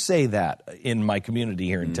never say that in my community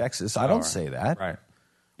here in Texas. I don't say that. Right.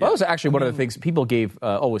 Well, that was actually one of the things people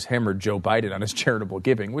always hammered Joe Biden on his charitable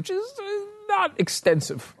giving, which is not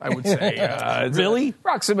extensive, I would say. It's really?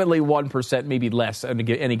 Approximately 1%, maybe less in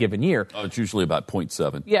any given year. Oh, it's usually about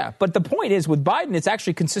 0.7. Yeah, but the point is, with Biden, it's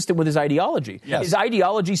actually consistent with his ideology. Yes. His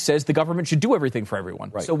ideology says the government should do everything for everyone.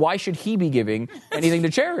 Right. So why should he be giving anything to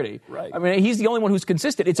charity? Right. I mean, he's the only one who's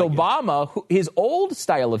consistent. It's Obama, his old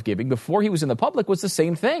style of giving, before he was in the public, was the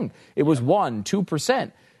same thing. It was 1%,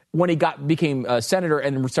 2%. When he became a senator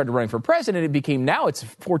and started running for president, now it's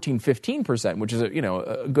 14, 15%, which is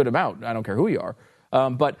a good amount. I don't care who you are,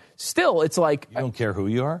 but still, it's like you don't care who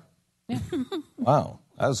you are. Wow,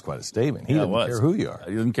 that was quite a statement. He didn't care who you are.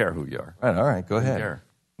 He doesn't care who you are. Right, all right, go ahead. Care.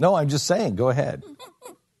 No, I'm just saying. Go ahead.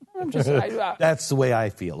 That's the way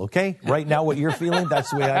I feel, okay? Right now, what you're feeling,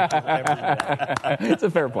 that's the way I feel. It's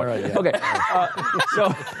a fair point. Right, yeah. Okay.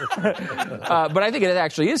 But I think it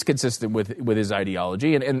actually is consistent with his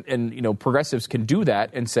ideology, and progressives can do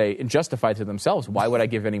that and say and justify to themselves, why would I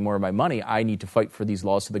give any more of my money? I need to fight for these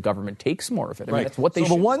laws so the government takes more of it. I mean, that's what they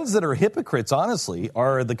should. The ones that are hypocrites, honestly,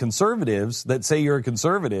 are the conservatives that say you're a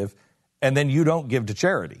conservative and then you don't give to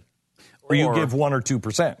charity. Or you give 1 or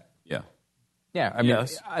 2%. Yeah, I mean,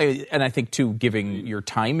 I think, too, giving your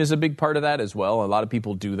time is a big part of that as well. A lot of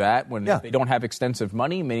people do that when if they don't have extensive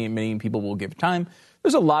money. Many people will give time.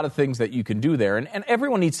 There's a lot of things that you can do there, and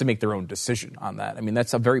everyone needs to make their own decision on that. I mean,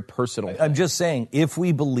 that's a very personal thing. I'm just saying, if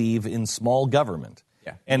we believe in small government,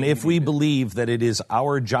 and if we believe that it is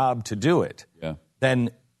our job to do it,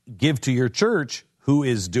 then give to your church who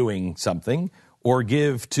is doing something, or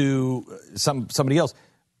give to somebody else.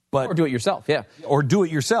 Or do it yourself, Or do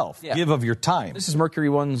it yourself. Yeah. Give of your time. This is Mercury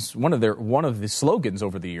One's one of the slogans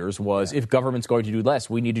over the years was, if government's going to do less,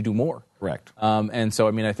 we need to do more. Correct. And so,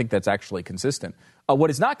 I mean, I think that's actually consistent. What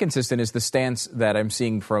is not consistent is the stance that I'm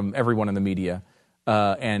seeing from everyone in the media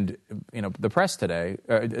and the press today,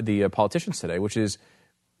 the politicians today, which is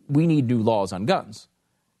we need new laws on guns.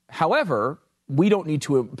 However, we don't need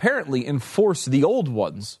to apparently enforce the old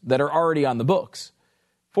ones that are already on the books.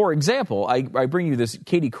 For example, I bring you this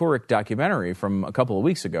Katie Couric documentary from a couple of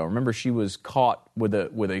weeks ago. Remember, she was caught with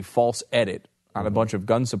a false edit on a bunch of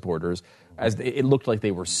gun supporters as it looked like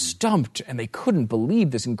they were stumped and they couldn't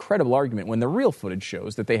believe this incredible argument when the real footage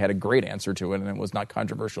shows that they had a great answer to it and it was not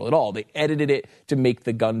controversial at all. They edited it to make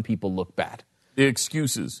the gun people look bad. The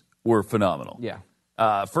excuses were phenomenal. Yeah.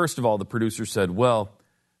 First of all, the producer said, well...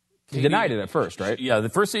 He denied it at first, right? Yeah, the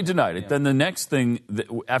first they denied it. Yeah. Then the next thing,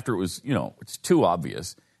 after it was, it's too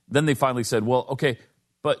obvious, then they finally said, well, okay,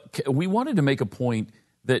 but we wanted to make a point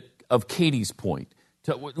of Katie's point,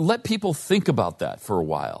 to let people think about that for a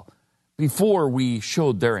while before we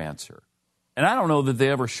showed their answer. And I don't know that they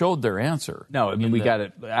ever showed their answer. No, I mean, we got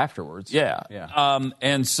it afterwards. Yeah.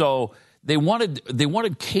 And so they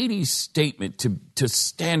wanted Katie's statement to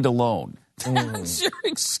stand alone. That's your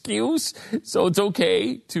excuse. So it's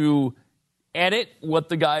okay to edit what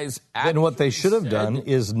the guys actually And what they should have done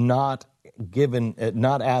is not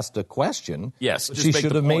asked a question. Yes, she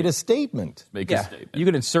should have made a statement. Make a statement. You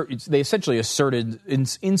could they essentially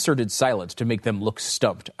inserted silence to make them look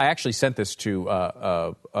stumped. I actually sent this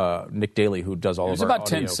to Nick Daly, who does all of our audio. It was about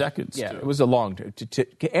 10 seconds. Yeah, it was a long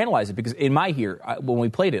to analyze it, because in my ear, when we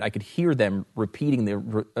played it, I could hear them repeating the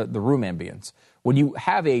room ambience. When you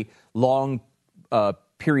have a long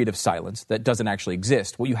period of silence that doesn't actually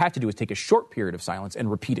exist. What you have to do is take a short period of silence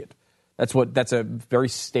and repeat it. That's a very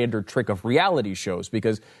standard trick of reality shows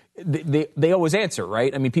because they always answer,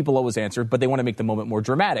 right? I mean, people always answer, but they want to make the moment more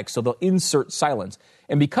dramatic, so they'll insert silence.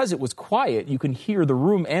 And because it was quiet, you can hear the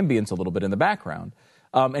room ambience a little bit in the background.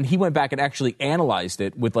 And he went back and actually analyzed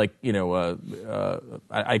it with I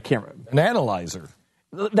can't remember. An analyzer.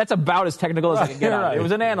 That's about as technical as I can get out. Right. It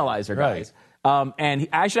was an analyzer, guys. And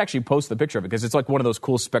I should actually post the picture of it because it's like one of those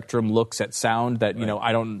cool Spectrum looks at sound that,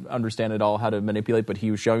 I don't understand at all how to manipulate, but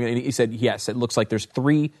he was showing it. And he said, yes, it looks like there's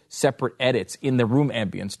 3 separate edits in the room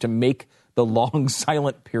ambience to make the long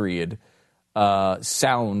silent period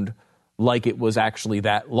sound like it was actually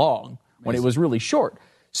that long when it was really short.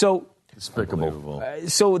 So despicable.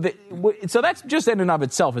 So that's just in and of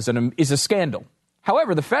itself is a scandal.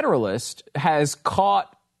 However, the Federalist has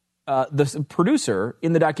caught the producer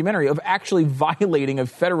in the documentary of actually violating a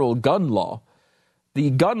federal gun law.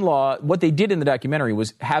 The gun law, what they did in the documentary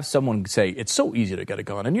was have someone say, it's so easy to get a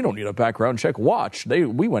gun and you don't need a background check. Watch.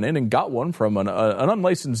 We went in and got one from an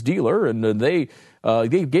unlicensed dealer and they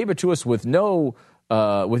gave it to us with no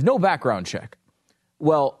background check.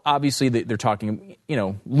 Well, obviously they're talking,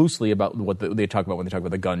 loosely about what they talk about when they talk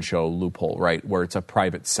about the gun show loophole, right, where it's a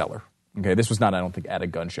private seller. Okay, this was not, I don't think, at a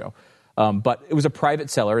gun show. But it was a private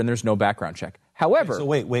seller, and there's no background check. However... So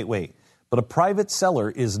wait. But a private seller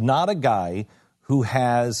is not a guy who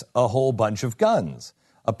has a whole bunch of guns.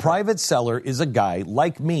 A private seller is a guy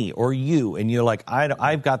like me or you, and you're like,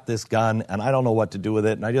 I've got this gun, and I don't know what to do with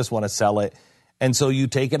it, and I just want to sell it. And so you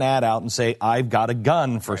take an ad out and say, I've got a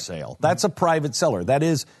gun for sale. That's a private seller. That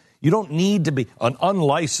is, you don't need to be an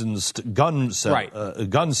unlicensed gun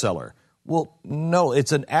seller. Well, no,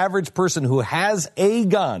 it's an average person who has a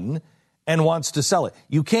gun and wants to sell it.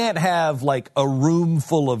 You can't have like a room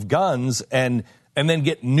full of guns and then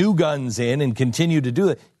get new guns in and continue to do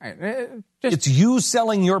it. It's you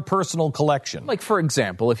selling your personal collection. Like, for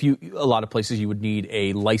example, a lot of places you would need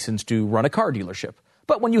a license to run a car dealership.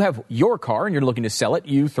 But when you have your car and you're looking to sell it,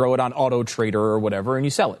 you throw it on Auto Trader or whatever and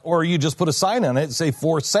you sell it. Or you just put a sign on it, say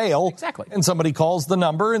for sale. Exactly. And somebody calls the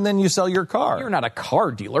number and then you sell your car. You're not a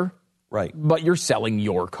car dealer. Right. But you're selling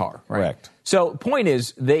your car. Right? Correct. So point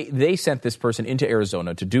is, they sent this person into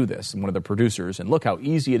Arizona to do this, one of the producers, and look how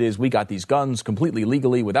easy it is. We got these guns completely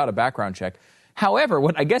legally without a background check. However,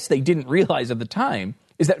 what I guess they didn't realize at the time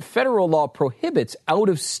is that federal law prohibits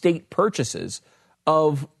out-of-state purchases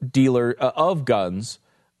of guns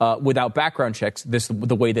without background checks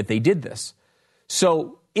the way that they did this.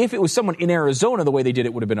 So if it was someone in Arizona, the way they did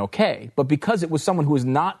it would have been okay. But because it was someone who was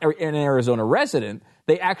not an Arizona resident,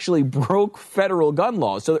 they actually broke federal gun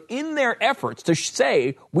laws. So in their efforts to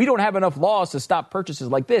say we don't have enough laws to stop purchases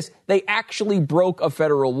like this, they actually broke a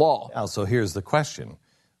federal law. Now, so here's the question.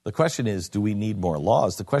 The question is, do we need more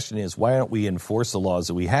laws? The question is, why don't we enforce the laws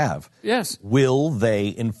that we have? Yes. Will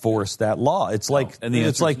they enforce that law? It's like, and the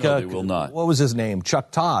answer is no, they will not. What was his name? Chuck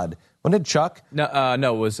Todd. Wasn't it Chuck? No,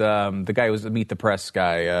 it was the guy who was the Meet the Press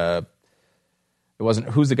guy. It wasn't,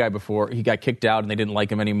 who's the guy before? He got kicked out and they didn't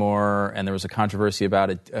like him anymore, and there was a controversy about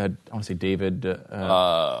it. I want to say David.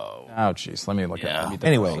 Oh, jeez. Let me look at it.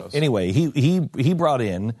 Anyway, he brought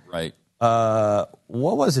in. Right.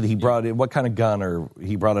 What was it he brought in? What kind of gun? Or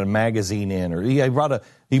he brought a magazine in? Or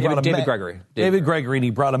David Gregory. David Gregory, and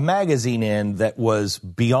he brought a magazine in that was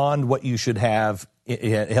beyond what you should have.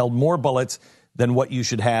 It held more bullets than what you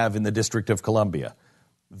should have in the District of Columbia.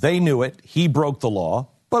 They knew it. He broke the law,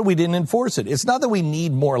 but we didn't enforce it. It's not that we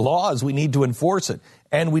need more laws. We need to enforce it.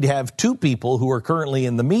 And we'd have 2 people who are currently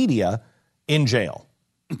in the media in jail.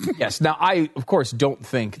 Yes. Now, I, of course, don't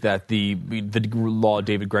think that the law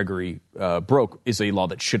David Gregory broke is a law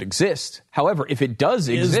that should exist. However, if it does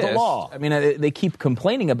exist, is the law. I mean, they keep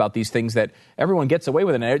complaining about these things that everyone gets away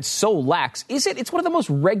with, and it's so lax. It's one of the most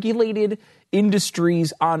regulated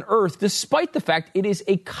industries on earth, despite the fact it is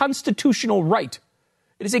a constitutional right.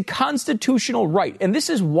 It is a constitutional right. And this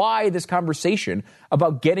is why this conversation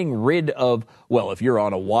about getting rid of, well, if you're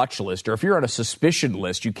on a watch list or if you're on a suspicion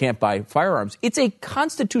list, you can't buy firearms. It's a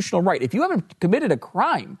constitutional right. If you haven't committed a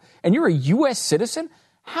crime and you're a U.S. citizen,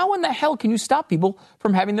 how in the hell can you stop people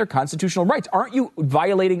from having their constitutional rights? Aren't you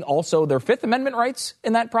violating also their Fifth Amendment rights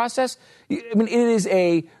in that process? I mean, it is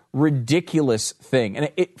a ridiculous thing.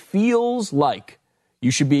 And it feels like you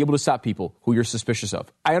should be able to stop people who you're suspicious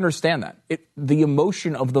of. I understand that. The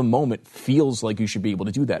emotion of the moment feels like you should be able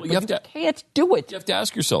to do that. Well, but you can't do it. You have to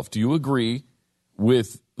ask yourself, do you agree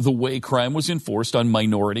with the way crime was enforced on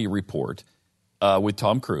Minority Report with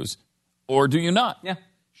Tom Cruise? Or do you not? Yeah.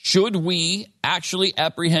 Should we actually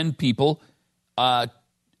apprehend people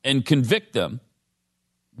and convict them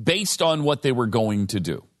based on what they were going to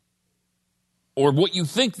do or what you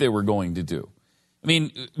think they were going to do. I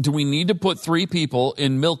mean, do we need to put 3 people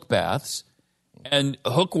in milk baths and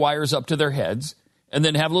hook wires up to their heads and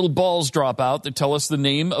then have little balls drop out that tell us the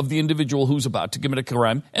name of the individual who's about to commit a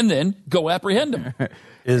crime and then go apprehend him?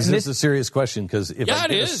 Is this a serious question? Because if I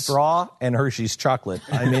get a straw and Hershey's chocolate,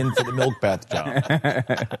 I'm in for the milk bath job.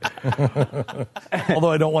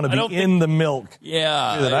 Although I don't want to be in the milk.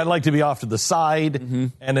 Yeah. I'd like to be off to the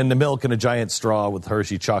side and in the milk and a giant straw with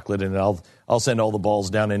Hershey chocolate, and I'll send all the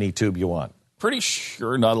balls down any tube you want. Pretty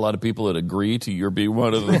sure not a lot of people would agree to your being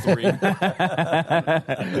one of the 3.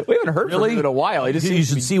 We haven't heard from him in a while. You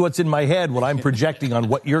should see what's in my head when I'm projecting on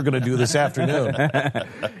what you're going to do this afternoon.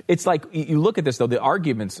 It's like, you look at this, though, the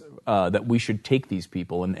arguments that we should take these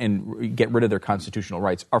people and get rid of their constitutional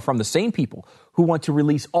rights are from the same people who want to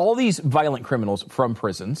release all these violent criminals from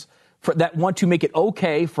prisons, that want to make it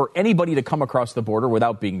okay for anybody to come across the border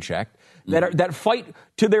without being checked, that fight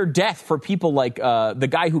to their death for people like the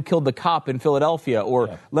guy who killed the cop in Philadelphia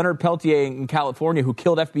or Leonard Peltier in California who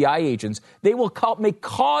killed FBI agents. They will make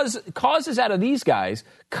causes out of these guys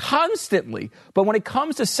constantly. But when it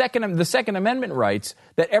comes to the Second Amendment rights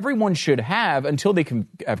that everyone should have until they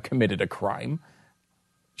have committed a crime,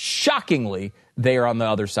 shockingly, they are on the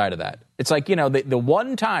other side of that. It's like, the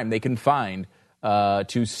one time they can find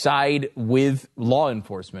to side with law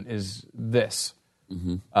enforcement is this.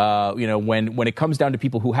 When it comes down to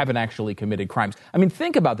people who haven't actually committed crimes. I mean,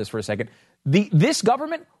 think about this for a second. This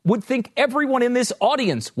government would think everyone in this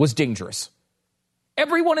audience was dangerous.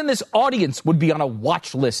 Everyone in this audience would be on a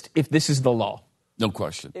watch list if this is the law. No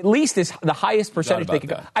question. At least it's the highest percentage they could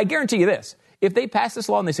go. I guarantee you this. If they pass this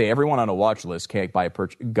law and they say everyone on a watch list can't buy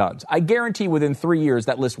guns, I guarantee within 3 years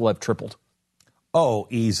that list will have tripled. Oh,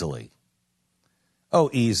 easily.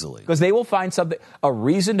 Because they will find a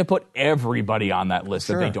reason to put everybody on that list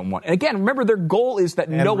that they don't want. And again, remember, their goal is that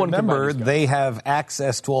no one can buy these guns. They have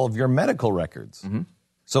access to all of your medical records.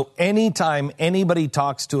 So anytime anybody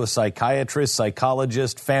talks to a psychiatrist,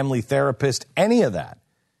 psychologist, family therapist, any of that,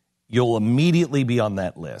 you'll immediately be on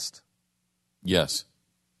that list. Yes.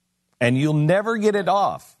 And you'll never get it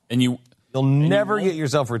off. And you'll never get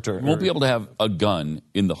yourself returned. You won't be able to have a gun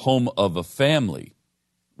in the home of a family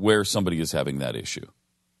where somebody is having that issue.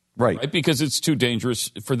 Right? Because it's too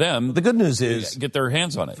dangerous for them. The good news is, get their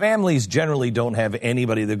hands on it. Families generally don't have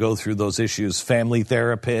anybody that go through those issues. Family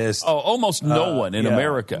therapists. Oh, almost no one in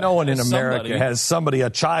America. No one in America has a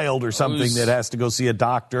child or something that has to go see a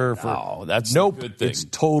doctor for. That's the good thing. It's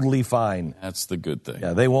totally fine. That's the good thing.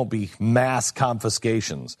 Yeah, they won't be mass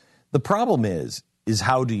confiscations. The problem is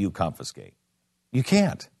how do you confiscate? You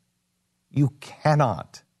can't. You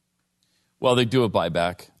cannot. Well, they do a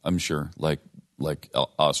buyback, I'm sure, like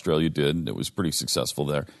Australia did, and it was pretty successful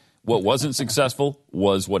there. What wasn't successful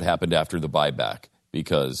was what happened after the buyback,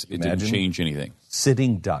 because it didn't change anything.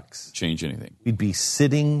 Sitting ducks. Change anything. We'd be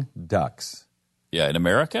sitting ducks. Yeah, in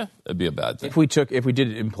America, that'd be a bad thing. If we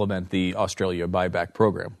did implement the Australia buyback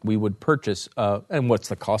program, we would purchase, and what's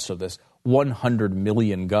the cost of this? 100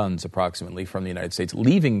 million guns approximately from the United States,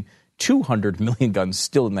 leaving 200 million guns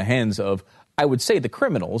still in the hands of, I would say, the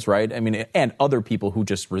criminals, right? I mean, and other people who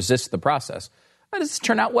just resist the process. How does this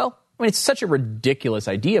turn out well? I mean, it's such a ridiculous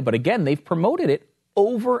idea, but again, they've promoted it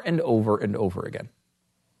over and over and over again.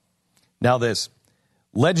 Now this,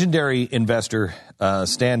 legendary investor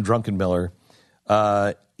Stan Druckenmiller,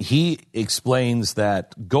 he explains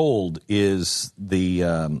that gold is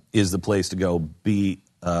the place to go. Be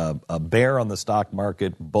a bear on the stock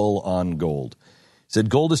market, bull on gold. He said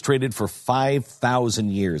gold has traded for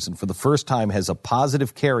 5,000 years and for the first time has a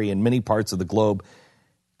positive carry in many parts of the globe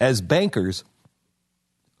as bankers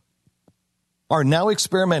are now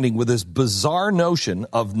experimenting with this bizarre notion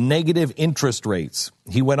of negative interest rates.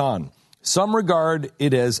 He went on, some regard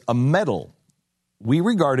it as a metal. We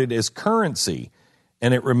regard it as currency,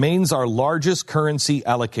 and it remains our largest currency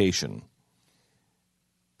allocation.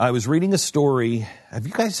 I was reading a story. Have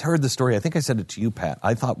you guys heard the story? I think I said it to you, Pat.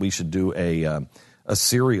 I thought we should do a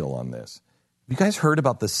serial on this. Have you guys heard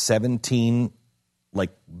about the 17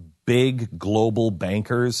 big global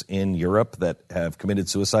bankers in Europe that have committed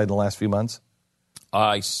suicide in the last few months?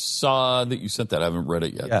 I saw that you sent that. I haven't read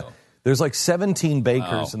it yet. Yeah. Though. There's 17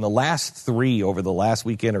 bankers, and the last 3 over the last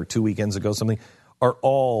weekend or 2 weekends ago, something, are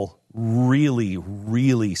all really,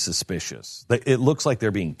 really suspicious. It looks like they're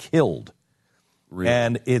being killed. Really?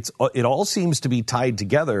 And it all seems to be tied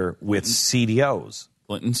together with CDOs.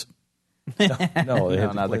 Clintons? No, the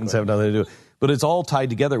Clintons have nothing to do with it. But it's all tied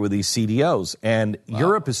together with these CDOs. And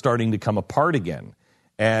Europe is starting to come apart again.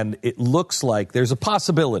 And it looks like there's a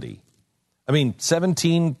possibility. I mean,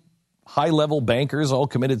 17 high-level bankers all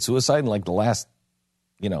committed suicide in like the last,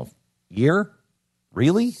 year?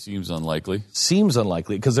 Really? Seems unlikely. Seems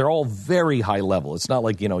unlikely because they're all very high level. It's not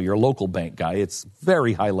like, your local bank guy. It's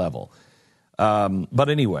very high level. But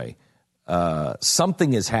anyway,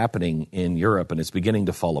 something is happening in Europe and it's beginning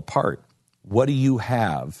to fall apart. What do you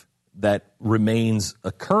have that remains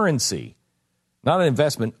a currency? Not an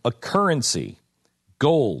investment, a currency.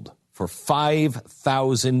 Gold for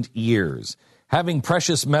 5,000 years. Having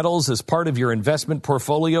precious metals as part of your investment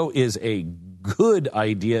portfolio is a good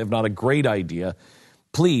idea, if not a great idea.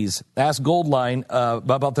 Please ask Goldline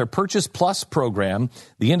about their Purchase Plus program,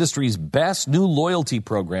 the industry's best new loyalty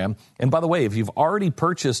program. And by the way, if you've already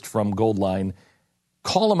purchased from Goldline,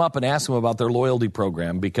 call them up and ask them about their loyalty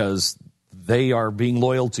program because they are being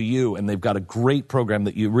loyal to you and they've got a great program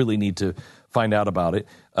that you really need to find out about it.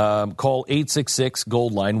 Call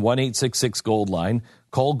 866-GOLDLINE, 1-866-GOLDLINE.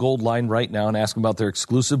 Call Goldline right now and ask them about their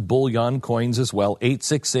exclusive bullion coins as well,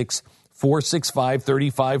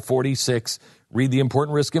 866-465-3546. Read the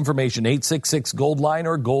important risk information, 866-GOLDLINE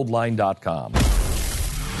or goldline.com.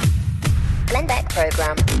 Glenn Beck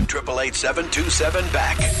Program.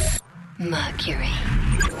 888-727-BECK. Mercury.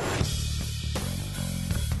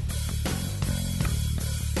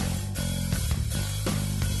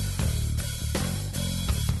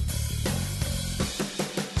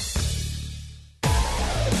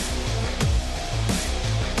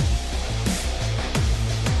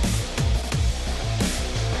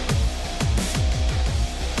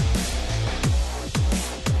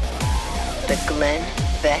 The Glenn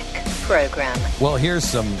Beck Program. Well, here's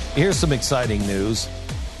some exciting news.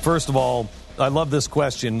 First of all, I love this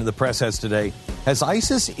question the press has today. Has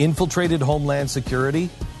ISIS infiltrated Homeland Security?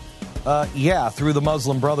 Yeah, through the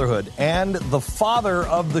Muslim Brotherhood. And the father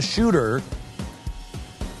of the shooter,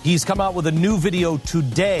 he's come out with a new video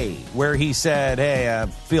today where he said, hey, I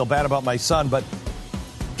feel bad about my son, but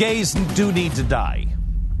gays do need to die.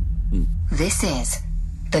 This is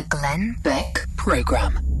the Glenn Beck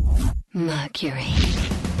Program. Mercury.